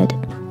he said,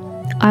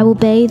 I will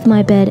bathe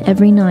my bed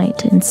every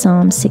night, in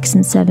Psalms 6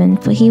 and 7,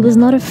 for he was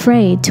not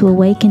afraid to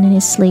awaken in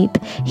his sleep,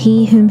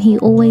 he whom he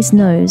always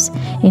knows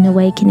in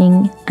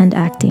awakening and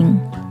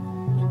acting.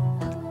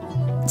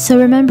 So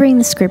remembering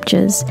the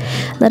scriptures,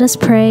 let us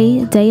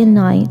pray day and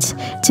night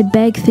to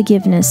beg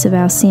forgiveness of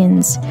our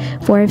sins,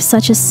 for if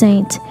such a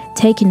saint,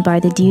 taken by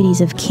the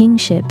duties of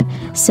kingship,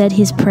 said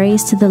his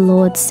praise to the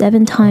Lord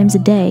 7 times a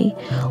day,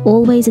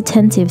 always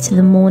attentive to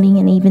the morning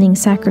and evening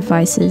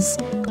sacrifices,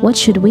 what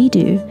should we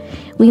do?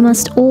 We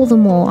must all the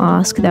more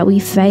ask that we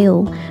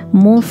fail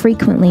more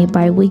frequently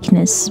by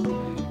weakness.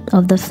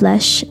 of the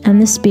flesh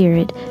and the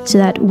spirit, so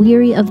that,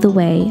 weary of the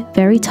way,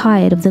 very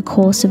tired of the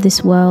course of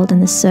this world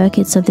and the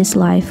circuits of this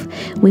life,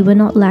 we were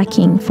not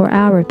lacking for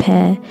our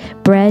repair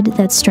bread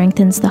that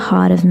strengthens the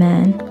heart of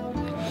man.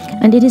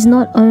 And it is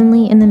not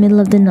only in the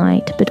middle of the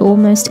night, but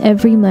almost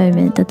every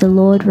moment that the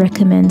Lord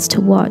recommends to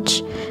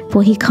watch,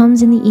 for he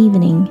comes in the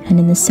evening and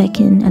in the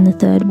second and the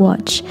third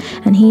watch,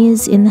 and he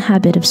is in the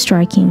habit of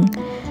striking.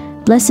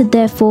 Blessed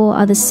therefore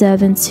are the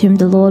servants whom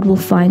the Lord will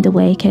find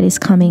awake at his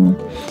coming.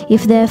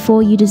 If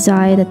therefore you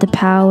desire that the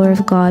power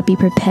of God be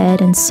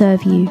prepared and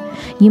serve you,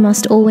 you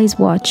must always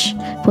watch,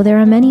 for there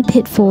are many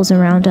pitfalls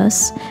around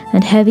us,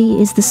 and heavy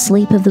is the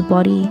sleep of the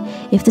body.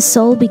 If the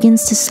soul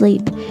begins to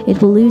sleep,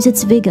 it will lose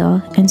its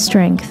vigor and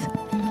strength.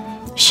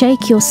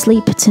 Shake your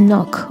sleep to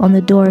knock on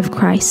the door of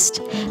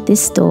Christ.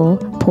 This door,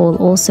 Paul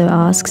also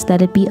asks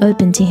that it be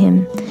opened to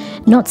him.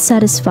 Not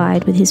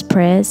satisfied with his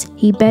prayers,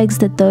 he begs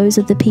that those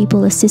of the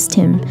people assist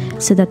him,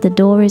 so that the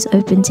door is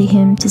open to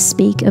him to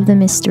speak of the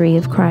mystery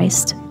of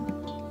Christ.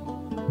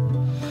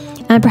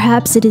 And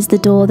perhaps it is the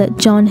door that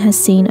John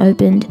has seen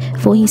opened,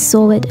 for he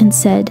saw it and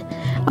said,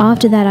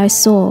 "After that I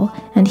saw,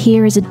 and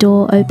here is a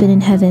door open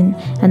in heaven,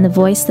 and the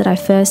voice that I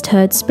first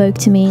heard spoke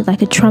to me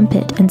like a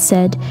trumpet and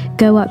said,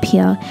 'Go up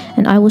here,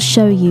 and I will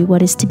show you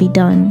what is to be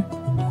done.'"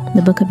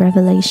 The book of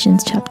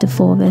Revelations, chapter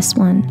 4, verse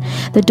 1.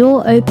 The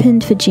door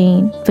opened for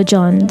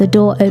John, the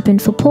door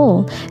opened for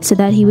Paul, so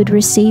that he would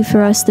receive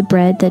for us the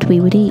bread that we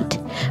would eat.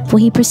 For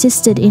he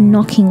persisted in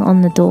knocking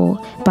on the door,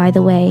 by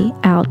the way,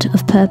 out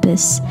of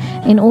purpose,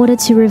 in order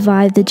to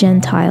revive the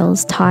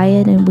Gentiles,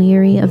 tired and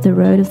weary of the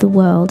road of the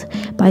world,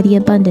 by the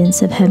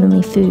abundance of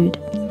heavenly food.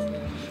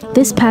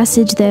 This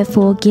passage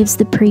therefore gives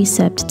the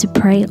precept to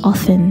pray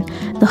often,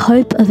 the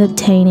hope of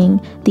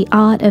obtaining, the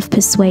art of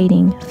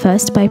persuading,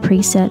 first by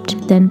precept,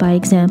 then by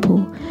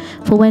example.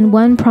 For when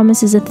one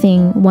promises a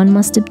thing, one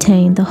must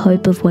obtain the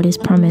hope of what is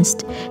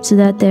promised, so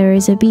that there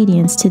is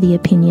obedience to the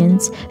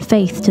opinions,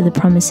 faith to the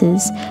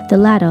promises. The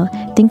latter,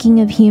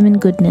 thinking of human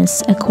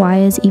goodness,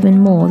 acquires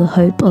even more the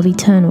hope of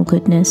eternal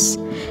goodness.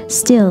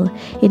 Still,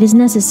 it is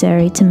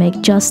necessary to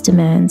make just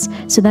demands,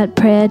 so that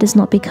prayer does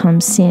not become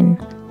sin.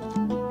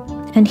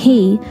 And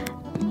he,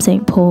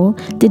 St. Paul,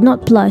 did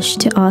not blush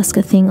to ask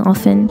a thing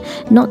often,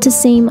 not to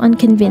seem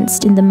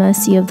unconvinced in the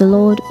mercy of the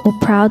Lord, or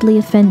proudly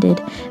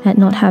offended at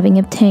not having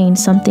obtained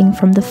something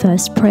from the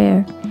first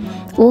prayer.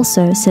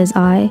 Also, says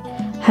I,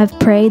 have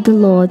prayed the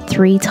Lord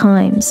 3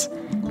 times.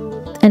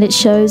 And it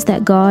shows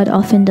that God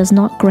often does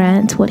not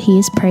grant what he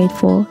is prayed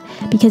for,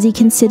 because he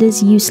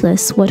considers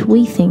useless what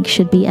we think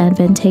should be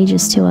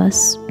advantageous to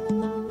us.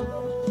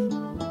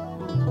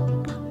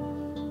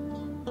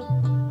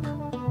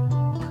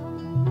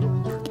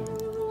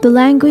 The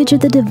language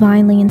of the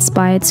divinely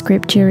inspired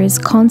scripture is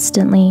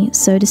constantly,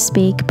 so to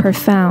speak,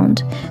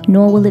 profound,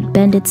 nor will it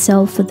bend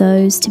itself for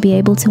those to be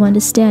able to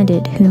understand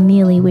it who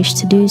merely wish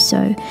to do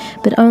so,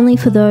 but only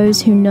for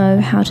those who know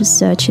how to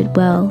search it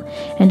well,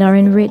 and are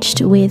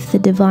enriched with the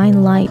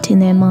divine light in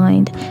their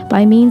mind,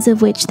 by means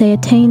of which they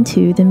attain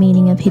to the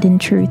meaning of hidden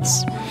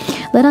truths.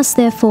 Let us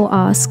therefore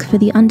ask for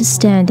the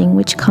understanding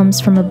which comes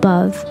from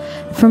above,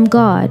 from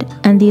God,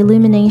 and the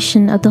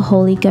illumination of the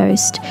Holy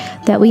Ghost,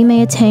 that we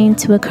may attain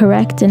to a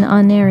correct and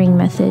unerring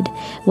method,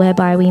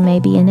 whereby we may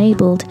be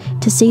enabled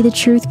to see the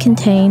truth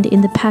contained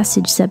in the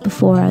passage set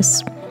before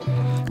us.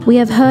 We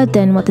have heard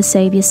then what the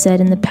Saviour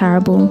said in the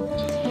parable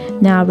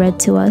now read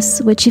to us,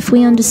 which if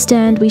we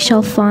understand we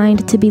shall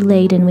find to be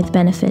laden with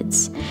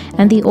benefits.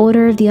 And the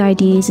order of the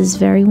ideas is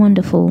very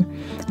wonderful,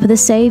 for the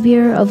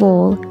Saviour of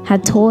all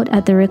had taught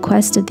at the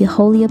request of the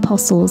holy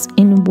apostles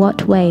in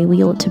what way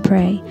we ought to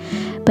pray.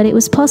 But it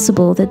was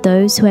possible that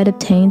those who had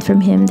obtained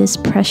from him this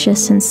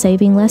precious and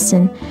saving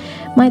lesson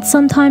might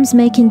sometimes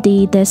make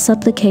indeed their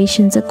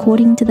supplications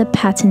according to the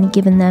pattern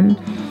given them,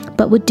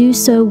 but would do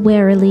so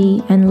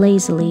warily and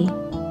lazily.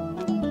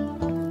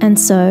 And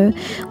so,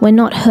 when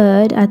not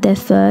heard at their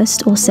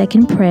first or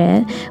second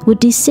prayer, would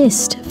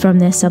desist from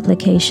their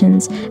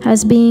supplications,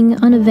 as being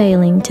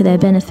unavailing to their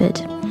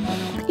benefit.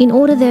 In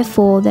order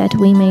therefore that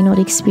we may not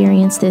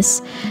experience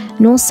this,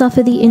 nor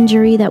suffer the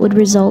injury that would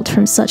result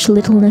from such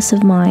littleness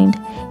of mind,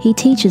 he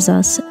teaches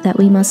us that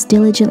we must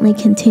diligently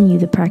continue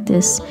the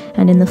practice,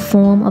 and in the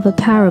form of a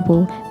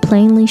parable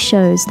plainly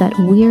shows that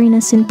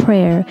weariness in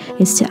prayer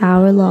is to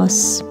our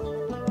loss,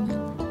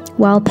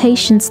 while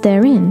patience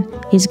therein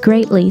is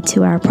greatly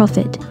to our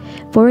profit.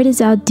 For it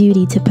is our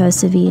duty to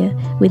persevere,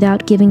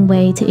 without giving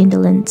way to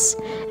indolence.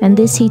 And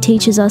this he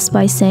teaches us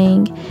by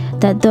saying,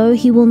 that though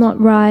he will not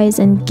rise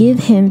and give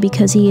him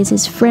because he is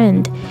his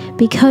friend,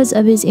 because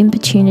of his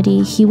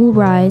importunity he will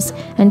rise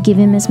and give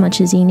him as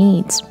much as he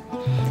needs.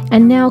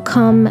 And now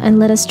come and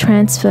let us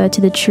transfer to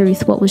the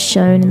truth what was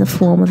shown in the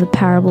form of a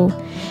parable.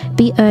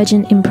 Be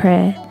urgent in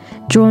prayer.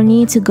 Draw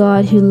near to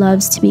God who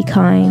loves to be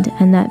kind,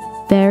 and that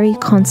very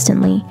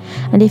constantly.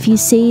 And if you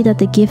see that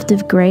the gift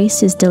of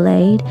grace is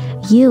delayed,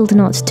 yield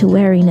not to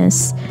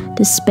weariness,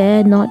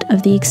 despair not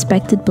of the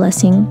expected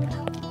blessing,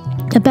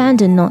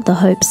 Abandon not the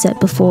hope set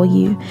before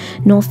you,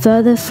 nor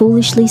further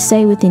foolishly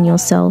say within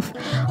yourself,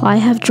 I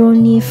have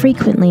drawn near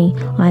frequently,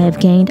 I have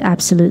gained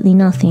absolutely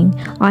nothing.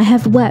 I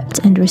have wept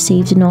and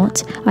received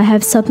not, I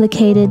have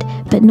supplicated,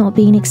 but not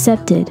been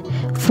accepted.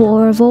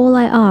 For of all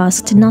I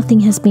asked,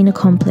 nothing has been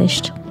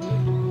accomplished.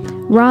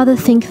 Rather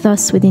think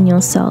thus within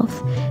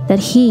yourself, that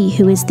he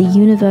who is the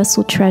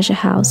universal treasure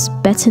house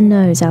better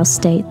knows our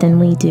state than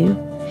we do,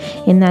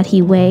 in that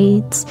he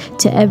weighs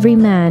to every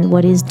man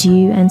what is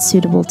due and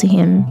suitable to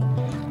him.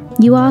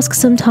 You ask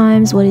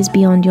sometimes what is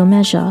beyond your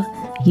measure.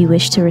 You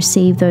wish to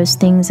receive those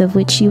things of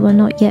which you are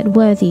not yet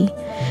worthy.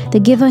 The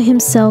giver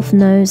himself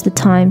knows the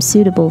time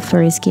suitable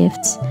for his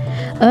gifts.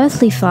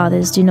 Earthly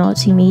fathers do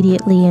not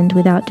immediately and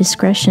without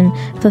discretion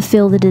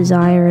fulfill the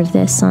desire of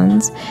their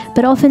sons,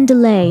 but often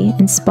delay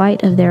in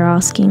spite of their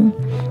asking.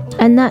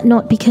 And that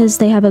not because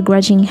they have a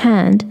grudging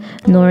hand,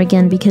 nor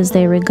again because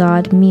they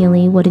regard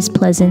merely what is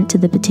pleasant to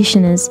the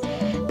petitioners,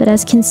 but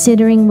as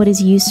considering what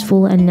is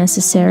useful and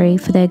necessary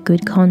for their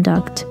good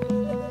conduct.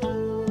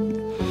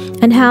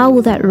 And how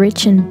will that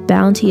rich and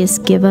bounteous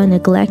giver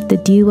neglect the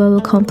due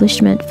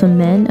accomplishment for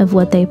men of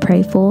what they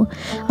pray for,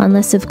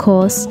 unless of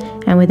course,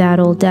 and without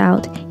all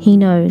doubt, he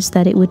knows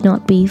that it would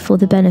not be for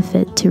the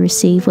benefit to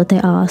receive what they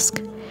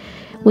ask?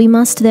 We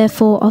must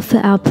therefore offer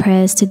our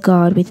prayers to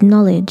God with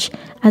knowledge,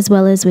 as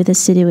well as with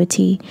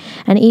assiduity,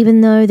 and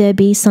even though there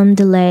be some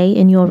delay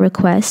in your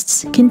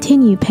requests,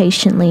 continue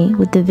patiently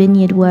with the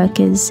vineyard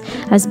workers,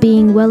 as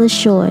being well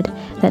assured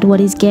that what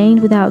is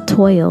gained without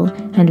toil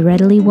and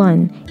readily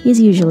won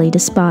is usually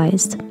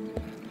despised,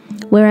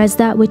 whereas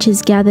that which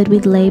is gathered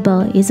with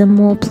labour is a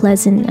more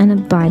pleasant and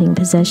abiding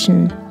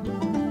possession.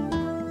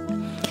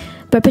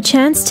 But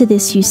perchance to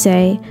this you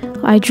say,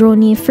 I draw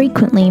near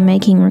frequently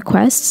making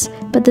requests,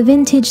 but the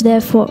vintage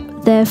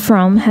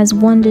therefrom has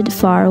wandered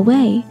far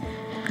away.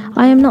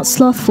 I am not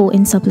slothful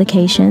in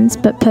supplications,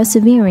 but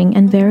persevering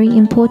and very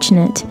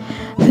importunate.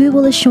 Who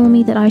will assure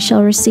me that I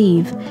shall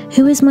receive?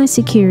 Who is my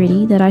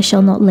security that I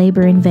shall not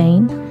labour in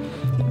vain?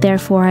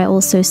 Therefore I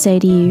also say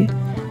to you,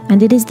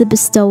 and it is the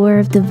bestower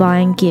of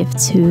divine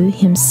gifts who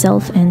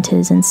himself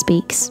enters and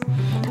speaks.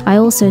 I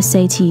also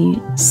say to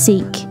you,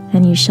 seek,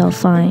 and you shall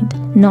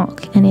find.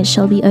 Knock, and it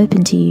shall be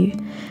opened to you.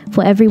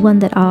 For everyone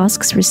that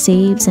asks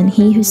receives, and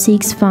he who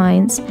seeks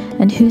finds,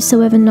 and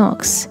whosoever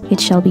knocks, it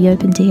shall be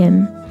opened to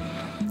him.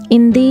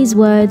 In these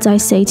words I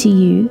say to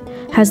you,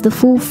 has the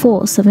full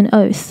force of an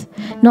oath,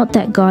 not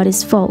that God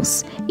is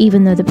false,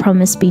 even though the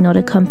promise be not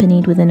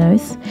accompanied with an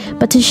oath,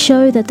 but to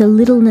show that the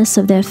littleness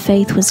of their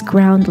faith was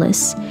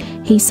groundless.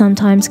 He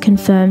sometimes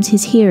confirms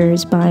his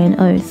hearers by an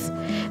oath.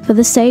 For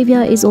the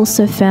Saviour is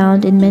also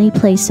found in many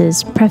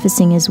places,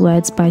 prefacing his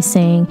words by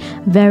saying,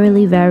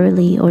 Verily,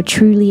 verily, or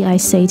truly I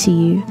say to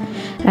you.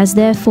 As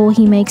therefore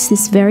he makes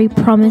this very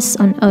promise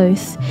on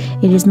oath,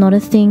 it is not a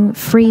thing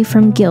free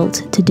from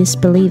guilt to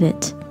disbelieve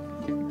it.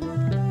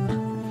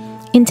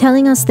 In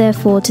telling us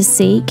therefore to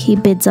seek, he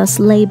bids us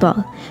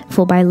labour,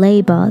 for by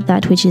labour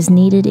that which is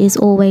needed is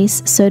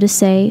always, so to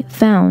say,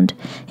 found,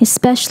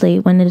 especially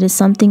when it is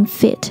something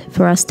fit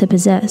for us to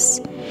possess.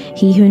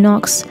 He who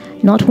knocks,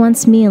 not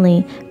once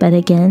merely, but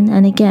again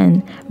and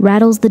again,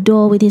 rattles the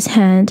door with his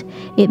hand,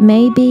 it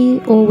may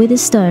be, or with a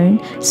stone,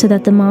 so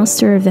that the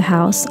master of the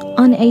house,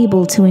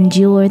 unable to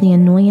endure the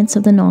annoyance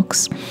of the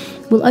knocks,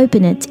 will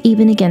open it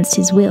even against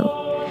his will.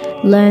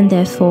 Learn,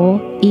 therefore,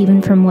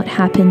 even from what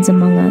happens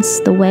among us,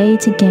 the way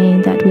to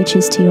gain that which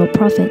is to your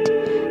profit.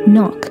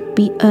 Knock,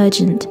 be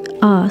urgent,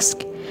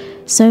 ask.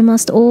 So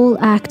must all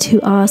act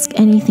who ask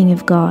anything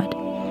of God.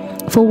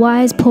 For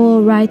wise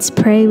Paul writes,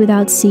 pray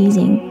without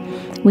ceasing.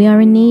 We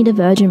are in need of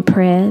urgent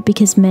prayer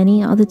because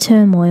many are the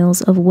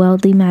turmoils of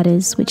worldly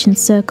matters which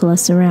encircle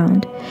us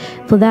around.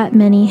 For that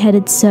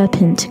many-headed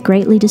serpent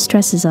greatly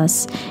distresses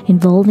us,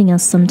 involving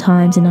us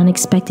sometimes in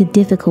unexpected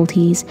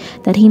difficulties,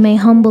 that he may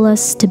humble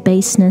us to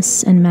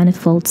baseness and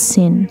manifold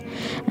sin.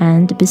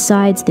 And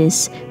besides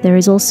this, there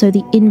is also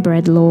the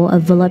inbred law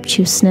of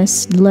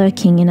voluptuousness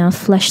lurking in our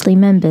fleshly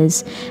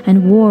members,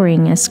 and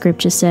warring, as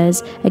Scripture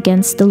says,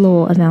 against the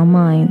law of our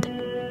mind.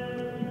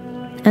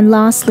 And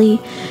lastly,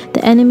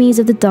 the enemies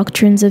of the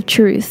doctrines of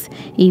truth,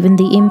 even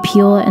the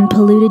impure and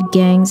polluted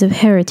gangs of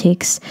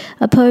heretics,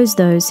 oppose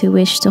those who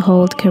wish to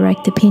hold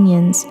correct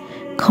opinions.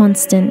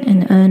 Constant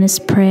and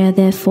earnest prayer,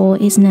 therefore,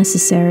 is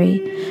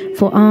necessary,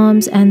 for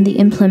arms and the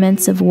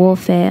implements of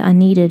warfare are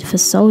needed for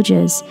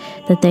soldiers,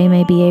 that they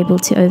may be able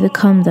to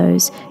overcome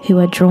those who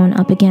are drawn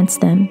up against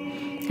them.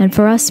 And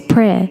for us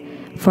prayer,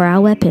 for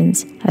our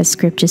weapons, as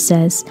Scripture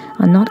says,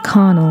 are not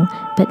carnal,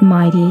 but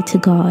mighty to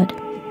God.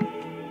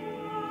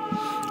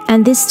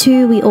 And this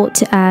too we ought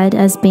to add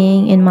as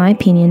being, in my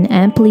opinion,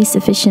 amply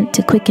sufficient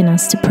to quicken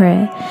us to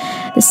prayer.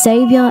 The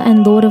Saviour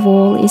and Lord of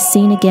all is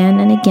seen again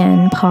and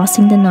again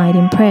passing the night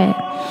in prayer.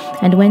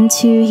 And when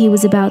too he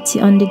was about to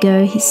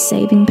undergo his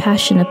saving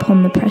passion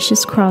upon the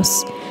precious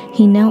cross,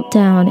 he knelt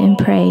down and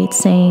prayed,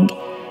 saying,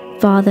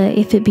 Father,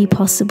 if it be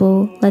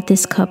possible, let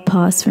this cup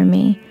pass from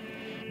me.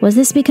 Was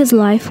this because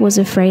life was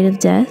afraid of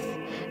death?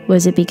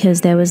 Was it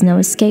because there was no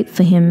escape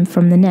for him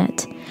from the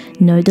net,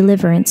 no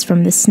deliverance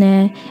from the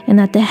snare, and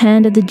that the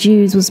hand of the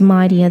Jews was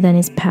mightier than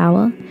his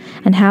power?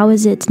 And how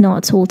is it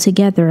not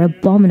altogether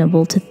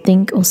abominable to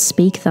think or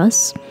speak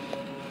thus?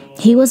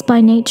 He was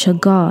by nature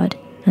God,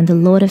 and the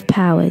Lord of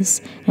powers,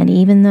 and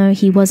even though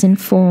he was in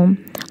form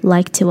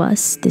like to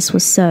us, this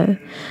was so.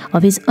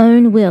 Of his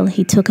own will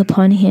he took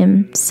upon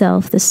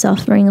himself the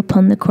suffering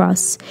upon the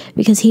cross,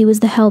 because he was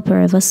the helper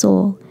of us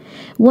all.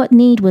 What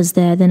need was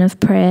there then of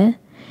prayer?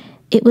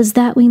 It was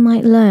that we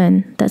might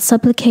learn that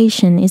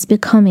supplication is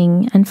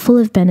becoming and full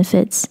of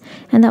benefits,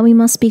 and that we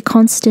must be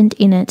constant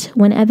in it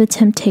whenever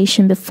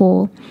temptation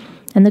befall,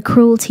 and the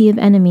cruelty of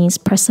enemies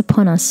press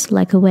upon us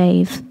like a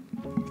wave.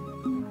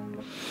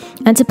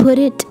 And to put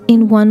it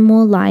in one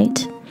more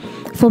light,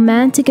 for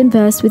man to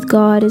converse with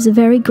God is a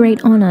very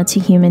great honour to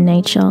human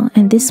nature,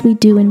 and this we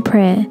do in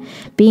prayer,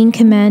 being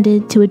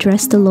commanded to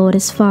address the Lord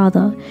as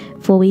Father,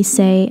 for we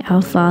say,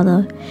 Our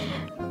Father.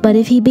 But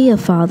if he be a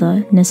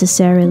father,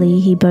 necessarily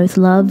he both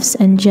loves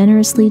and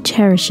generously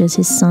cherishes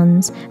his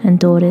sons and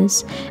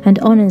daughters, and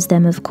honours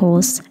them, of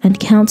course, and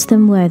counts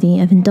them worthy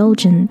of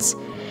indulgence.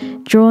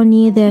 Draw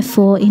near,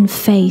 therefore, in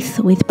faith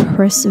with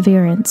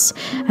perseverance,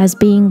 as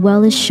being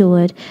well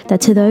assured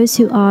that to those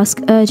who ask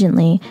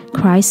urgently,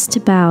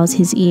 Christ bows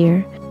his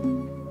ear.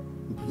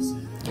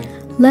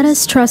 Let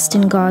us trust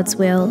in God's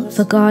will,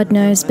 for God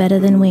knows better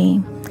than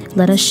we.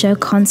 Let us show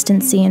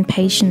constancy and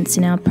patience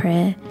in our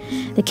prayer.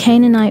 The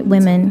Canaanite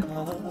woman,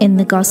 in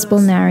the gospel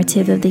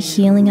narrative of the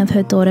healing of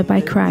her daughter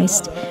by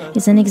Christ,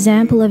 is an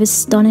example of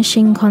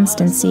astonishing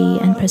constancy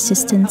and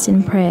persistence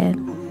in prayer.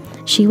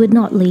 She would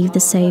not leave the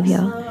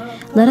Saviour.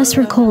 Let us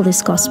recall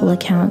this gospel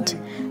account.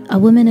 A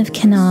woman of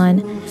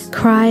Canaan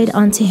cried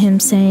unto him,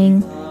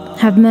 saying,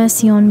 Have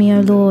mercy on me, O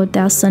Lord,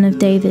 thou son of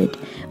David.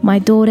 My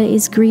daughter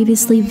is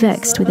grievously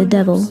vexed with a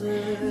devil.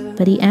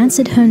 But he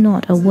answered her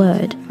not a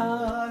word.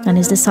 And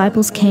his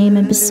disciples came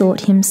and besought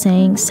him,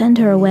 saying, Send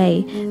her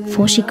away,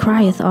 for she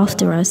crieth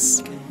after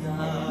us.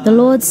 The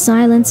Lord's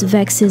silence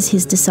vexes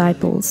his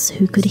disciples,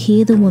 who could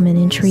hear the woman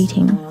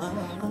entreating.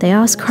 They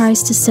ask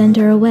Christ to send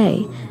her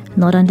away,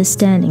 not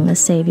understanding the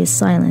Saviour's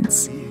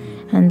silence.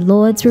 And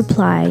Lord's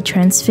reply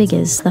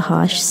transfigures the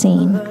harsh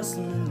scene.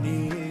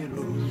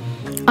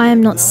 I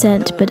am not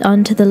sent but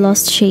unto the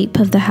lost sheep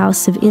of the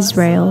house of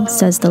Israel,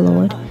 says the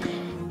Lord.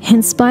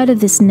 In spite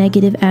of this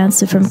negative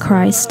answer from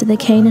Christ, the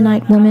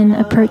Canaanite woman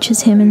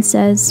approaches him and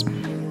says,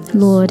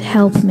 Lord,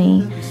 help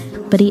me.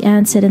 But he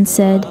answered and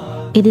said,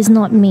 It is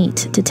not meet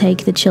to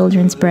take the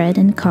children's bread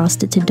and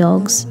cast it to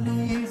dogs.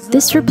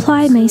 This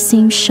reply may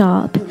seem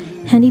sharp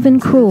and even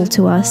cruel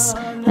to us,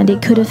 and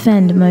it could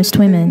offend most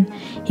women.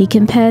 He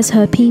compares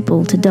her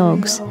people to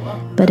dogs,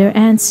 but her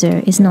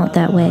answer is not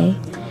that way.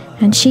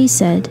 And she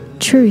said,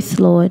 Truth,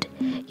 Lord,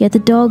 yet the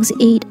dogs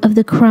eat of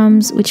the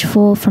crumbs which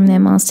fall from their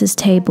master's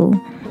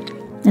table.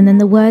 And then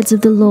the words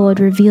of the Lord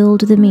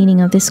revealed the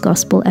meaning of this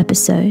gospel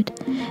episode.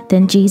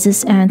 Then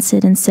Jesus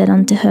answered and said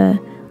unto her,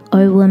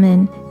 O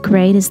woman,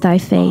 great is thy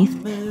faith,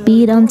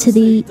 be it unto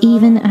thee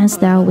even as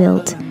thou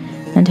wilt.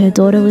 And her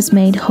daughter was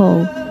made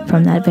whole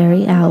from that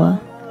very hour.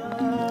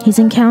 His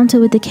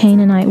encounter with the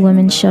Canaanite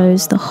woman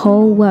shows the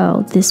whole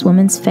world this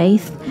woman's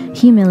faith,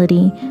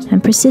 humility,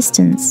 and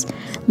persistence.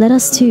 Let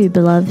us too,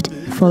 beloved,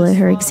 follow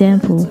her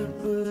example.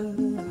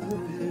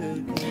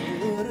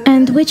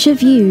 And which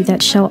of you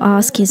that shall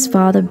ask his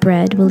father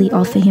bread, will he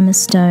offer him a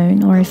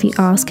stone? Or if he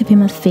ask of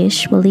him a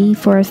fish, will he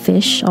for a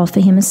fish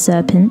offer him a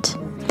serpent?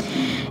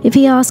 If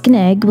he ask an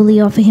egg, will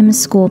he offer him a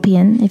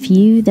scorpion? If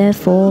you,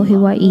 therefore,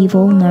 who are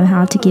evil, know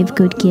how to give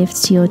good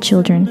gifts to your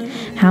children,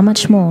 how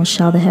much more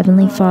shall the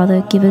Heavenly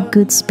Father give a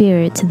good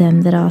spirit to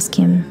them that ask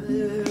him?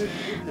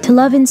 To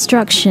love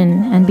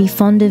instruction and be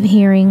fond of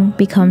hearing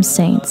become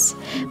saints.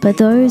 But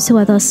those who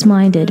are thus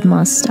minded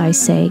must, I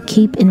say,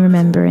 keep in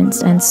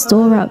remembrance and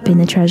store up in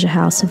the treasure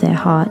house of their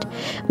heart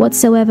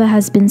whatsoever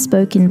has been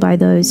spoken by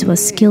those who are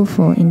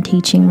skillful in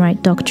teaching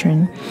right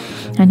doctrine,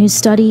 and who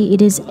study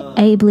it is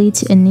ably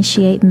to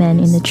initiate men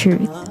in the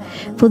truth.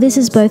 For this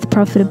is both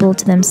profitable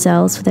to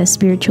themselves for their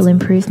spiritual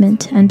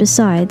improvement, and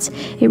besides,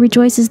 it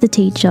rejoices the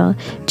teacher,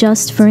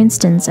 just, for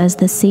instance, as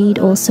the seed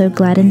also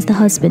gladdens the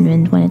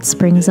husbandman when it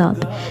springs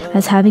up,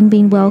 as having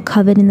been well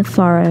covered in the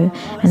furrow,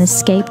 and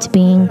escaped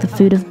being the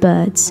food of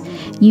birds.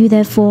 You,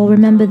 therefore,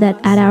 remember that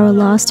at our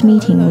last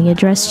meeting we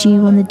addressed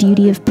you on the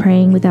duty of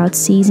praying without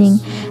ceasing,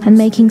 and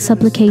making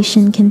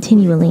supplication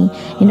continually,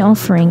 in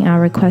offering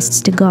our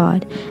requests to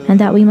God, and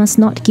that we must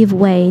not give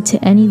way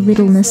to any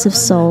littleness of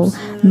soul,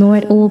 nor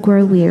at all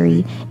grow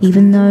weary,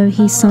 even though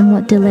he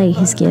somewhat delay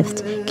his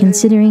gift,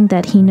 considering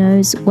that he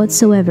knows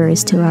whatsoever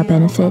is to our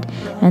benefit,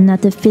 and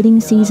that the fitting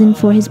season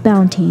for his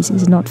bounties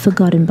is not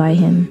forgotten by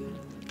him.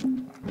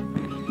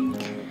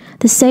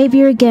 The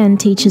Saviour again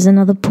teaches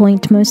another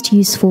point most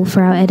useful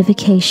for our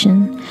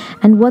edification,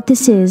 and what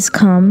this is,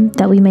 come,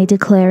 that we may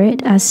declare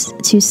it as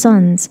to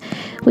sons.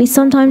 We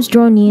sometimes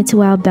draw near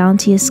to our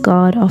bounteous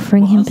God,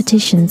 offering him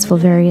petitions for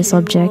various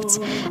objects,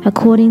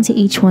 according to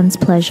each one's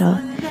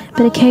pleasure,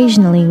 but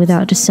occasionally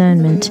without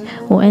discernment,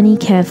 or any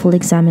careful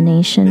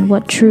examination,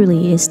 what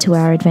truly is to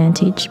our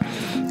advantage,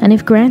 and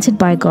if granted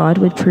by God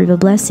would prove a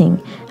blessing,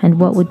 and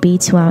what would be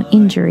to our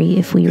injury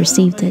if we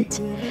received it.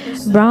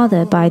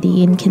 Rather, by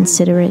the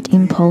inconsiderate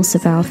impulse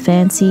of our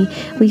fancy,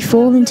 we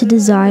fall into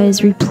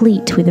desires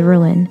replete with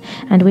ruin,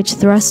 and which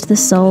thrust the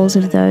souls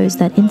of those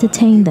that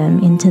entertain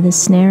them into the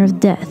snare of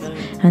death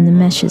and the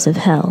meshes of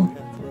hell.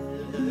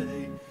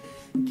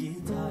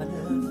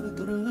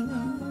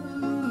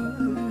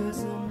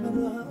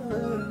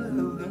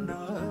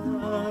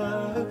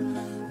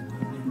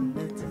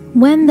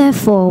 When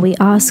therefore we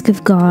ask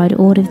of God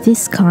aught of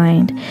this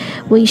kind,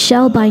 we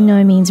shall by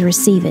no means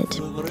receive it.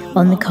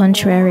 On the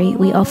contrary,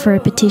 we offer a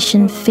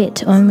petition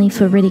fit only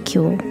for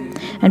ridicule.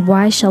 And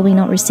why shall we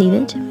not receive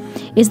it?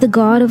 Is the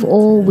God of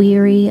all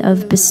weary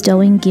of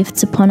bestowing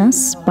gifts upon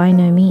us? By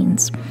no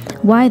means.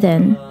 Why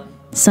then,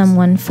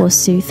 someone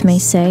forsooth may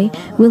say,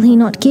 will he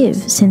not give,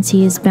 since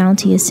he is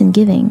bounteous in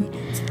giving?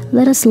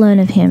 Let us learn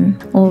of him,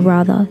 or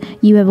rather,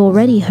 you have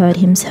already heard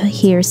him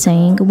here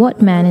saying,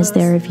 what man is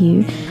there of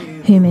you,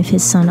 whom if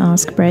his son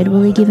ask bread,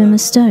 will he give him a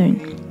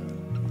stone?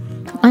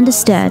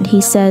 Understand,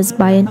 he says,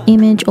 by an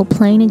image or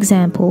plain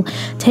example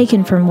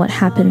taken from what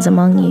happens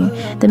among you,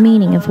 the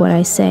meaning of what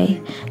I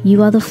say.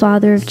 You are the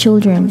father of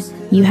children.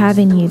 You have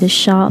in you the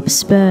sharp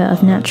spur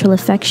of natural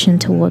affection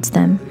towards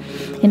them.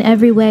 In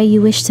every way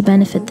you wish to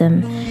benefit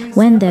them.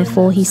 When,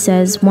 therefore, he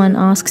says, one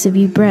asks of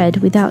you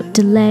bread, without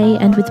delay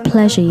and with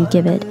pleasure you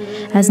give it,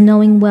 as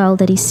knowing well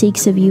that he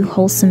seeks of you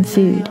wholesome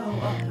food.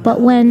 But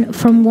when,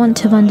 from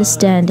want of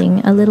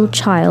understanding, a little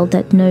child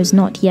that knows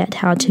not yet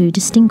how to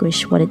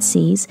distinguish what it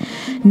sees,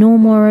 nor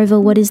moreover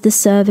what is the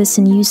service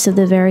and use of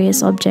the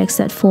various objects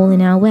that fall in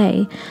our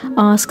way,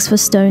 asks for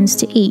stones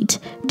to eat,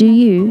 do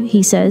you,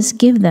 he says,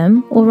 give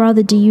them, or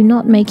rather do you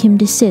not make him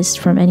desist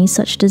from any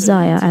such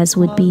desire as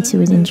would be to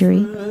his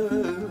injury?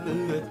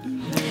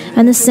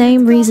 And the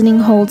same reasoning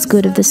holds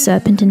good of the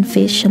serpent and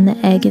fish, and the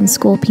egg and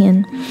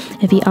scorpion.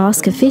 If he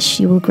ask a fish,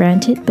 you will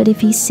grant it, but if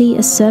he see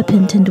a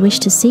serpent and wish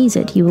to seize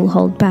it, you will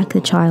hold back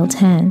the child's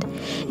hand.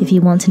 If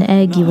you want an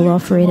egg, you will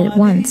offer it at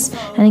once,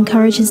 and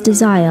encourage his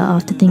desire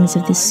after things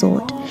of this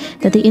sort,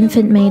 that the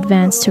infant may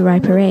advance to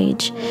riper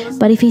age.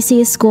 But if he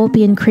see a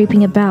scorpion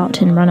creeping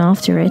about, and run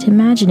after it,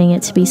 imagining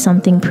it to be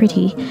something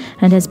pretty,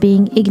 and as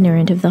being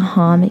ignorant of the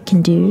harm it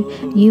can do,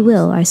 you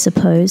will, I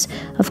suppose,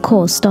 of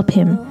course stop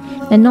him,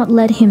 and not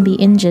let him be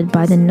injured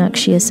by the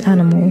noxious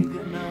animal.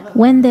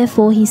 When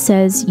therefore he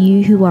says,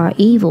 you who are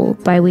evil,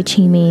 by which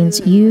he means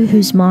you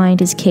whose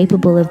mind is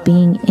capable of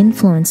being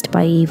influenced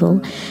by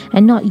evil,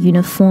 and not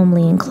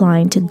uniformly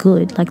inclined to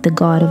good like the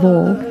God of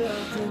all,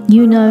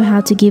 you know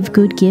how to give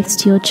good gifts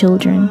to your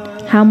children,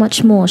 how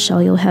much more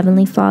shall your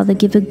heavenly Father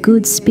give a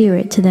good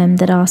spirit to them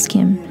that ask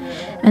him?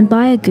 And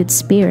by a good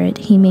spirit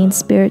he means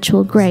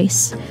spiritual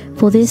grace,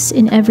 for this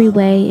in every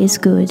way is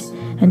good,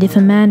 and if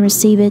a man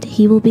receive it,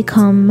 he will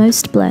become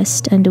most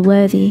blessed and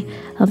worthy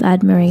of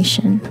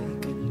admiration.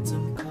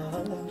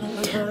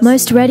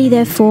 Most ready,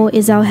 therefore,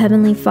 is our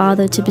heavenly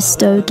Father to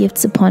bestow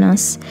gifts upon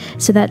us,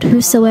 so that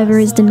whosoever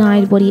is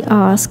denied what he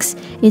asks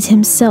is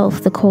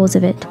himself the cause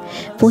of it.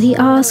 For he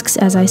asks,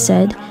 as I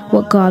said,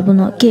 what God will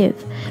not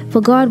give.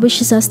 For God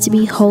wishes us to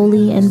be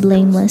holy and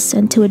blameless,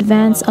 and to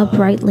advance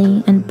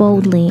uprightly and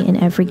boldly in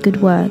every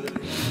good work,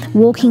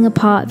 walking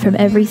apart from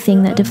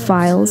everything that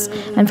defiles,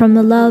 and from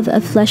the love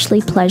of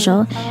fleshly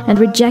pleasure, and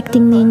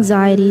rejecting the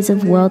anxieties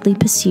of worldly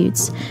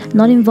pursuits,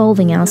 not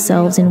involving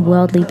ourselves in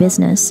worldly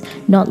business,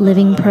 not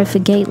living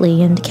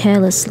profligately and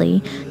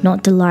carelessly,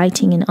 not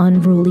delighting in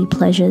unruly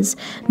pleasures,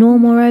 nor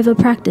moreover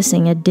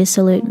practicing a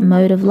dissolute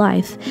mode of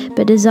life,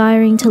 but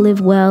desiring to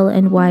live well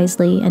and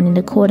wisely and in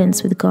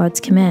accordance with God's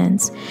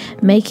commands,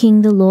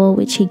 making the law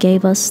which he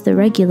gave us the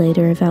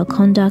regulator of our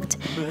conduct,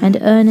 and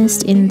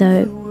earnest in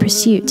the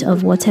pursuit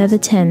of whatever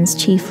tends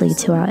chiefly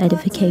to our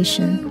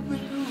edification.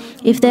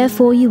 If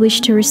therefore you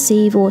wish to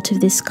receive aught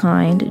of this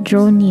kind,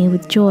 draw near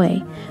with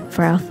joy,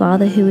 for our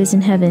Father who is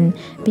in heaven,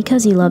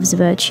 because he loves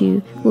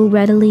virtue, will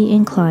readily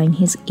incline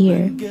his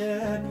ear.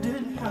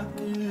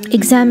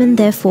 Examine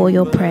therefore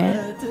your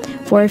prayer,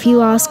 for if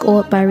you ask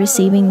aught by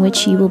receiving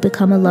which you will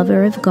become a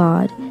lover of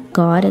God,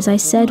 God, as I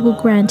said, will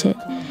grant it.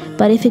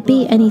 But if it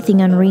be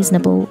anything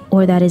unreasonable,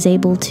 or that is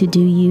able to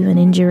do you an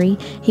injury,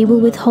 he will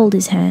withhold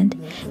his hand.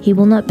 He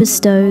will not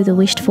bestow the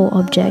wished-for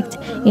object,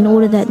 in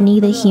order that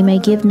neither he may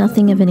give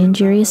nothing of an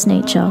injurious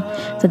nature,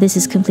 for this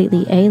is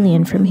completely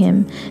alien from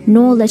him,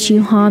 nor let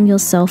you harm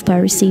yourself by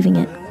receiving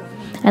it.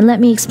 And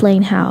let me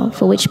explain how,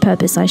 for which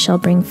purpose I shall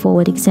bring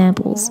forward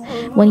examples.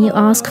 When you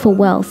ask for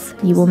wealth,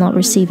 you will not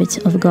receive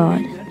it of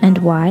God. And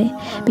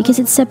why? Because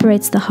it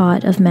separates the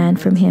heart of man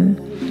from him.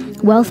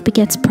 Wealth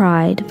begets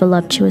pride,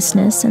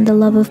 voluptuousness, and the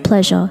love of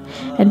pleasure,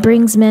 and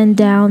brings men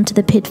down to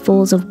the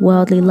pitfalls of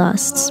worldly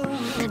lusts.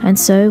 And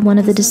so one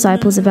of the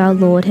disciples of our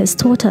Lord has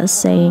taught us,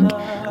 saying,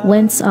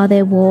 Whence are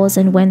there wars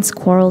and whence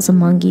quarrels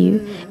among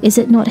you? Is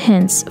it not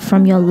hence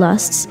from your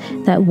lusts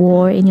that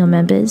war in your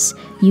members?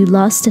 You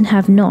lust and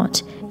have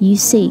not, you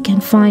seek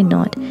and find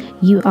not,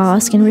 you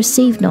ask and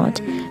receive not,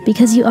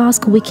 because you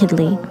ask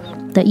wickedly,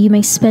 that you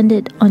may spend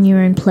it on your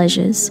own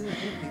pleasures.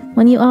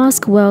 When you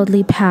ask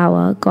worldly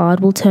power, God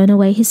will turn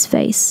away his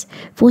face,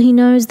 for he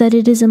knows that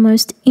it is a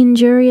most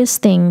injurious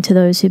thing to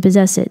those who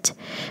possess it.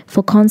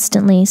 For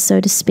constantly,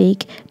 so to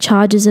speak,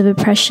 charges of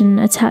oppression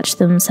attach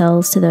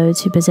themselves to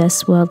those who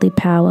possess worldly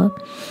power.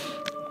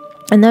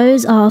 And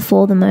those are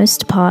for the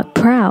most part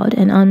proud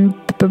and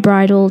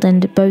unbridled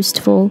and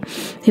boastful,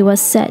 who are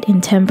set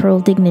in temporal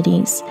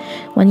dignities.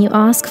 When you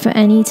ask for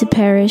any to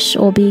perish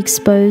or be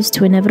exposed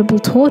to inevitable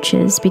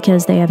tortures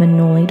because they have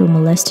annoyed or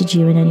molested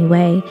you in any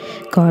way,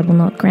 God will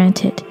not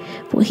grant it.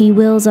 For he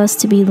wills us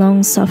to be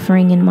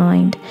long-suffering in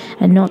mind,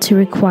 and not to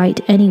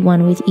requite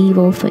anyone with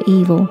evil for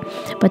evil,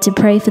 but to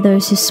pray for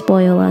those who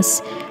spoil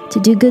us, to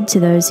do good to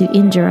those who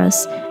injure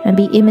us, and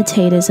be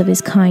imitators of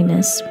his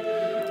kindness.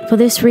 For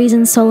this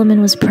reason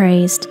Solomon was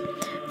praised.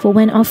 For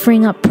when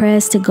offering up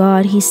prayers to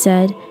God, he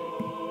said,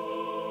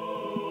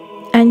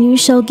 And you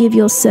shall give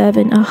your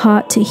servant a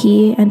heart to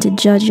hear and to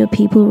judge your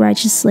people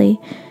righteously.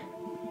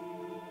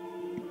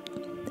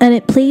 And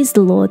it pleased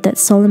the Lord that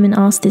Solomon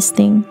asked this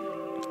thing.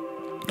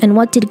 And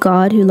what did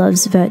God, who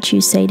loves virtue,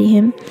 say to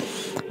him?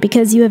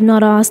 Because you have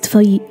not asked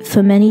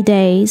for many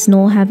days,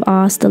 nor have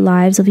asked the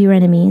lives of your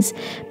enemies,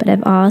 but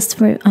have asked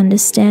for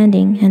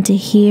understanding and to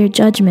hear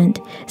judgment.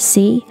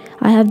 See,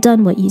 I have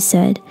done what you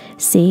said.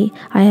 See,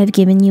 I have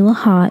given you a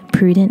heart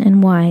prudent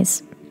and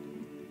wise.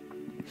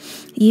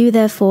 You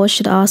therefore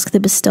should ask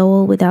the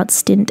bestowal without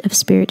stint of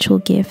spiritual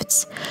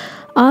gifts.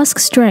 Ask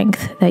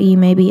strength, that you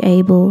may be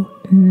able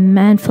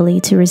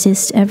manfully to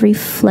resist every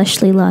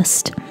fleshly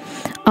lust.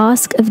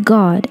 Ask of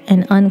God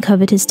an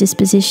uncovetous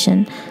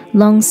disposition,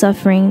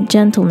 long-suffering,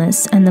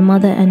 gentleness, and the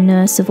mother and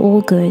nurse of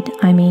all good,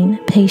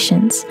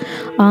 patience.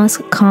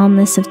 Ask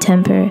calmness of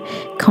temper,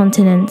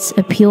 continence,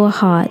 a pure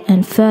heart,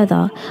 and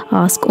further,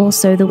 ask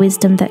also the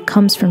wisdom that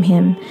comes from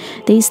him.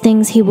 These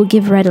things he will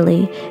give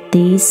readily.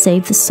 These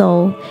save the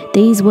soul.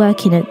 These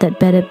work in it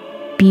that better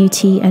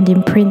beauty and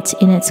imprint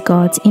in its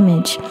God's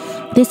image.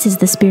 This is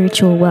the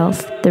spiritual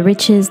wealth, the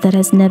riches that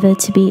has never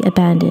to be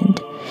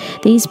abandoned.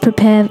 These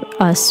prepare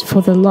us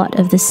for the lot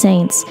of the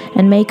saints,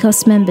 and make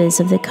us members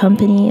of the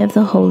company of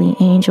the holy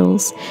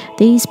angels.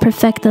 These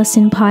perfect us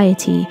in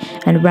piety,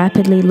 and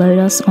rapidly load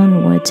us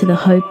onward to the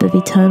hope of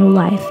eternal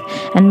life,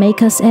 and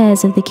make us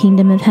heirs of the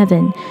kingdom of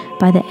heaven,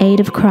 by the aid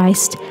of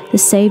Christ, the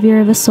Saviour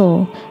of us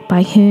all,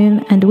 by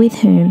whom and with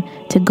whom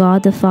to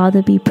God the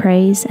Father be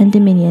praise and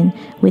dominion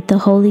with the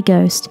Holy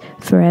Ghost,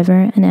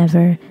 forever and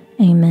ever.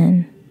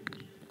 Amen.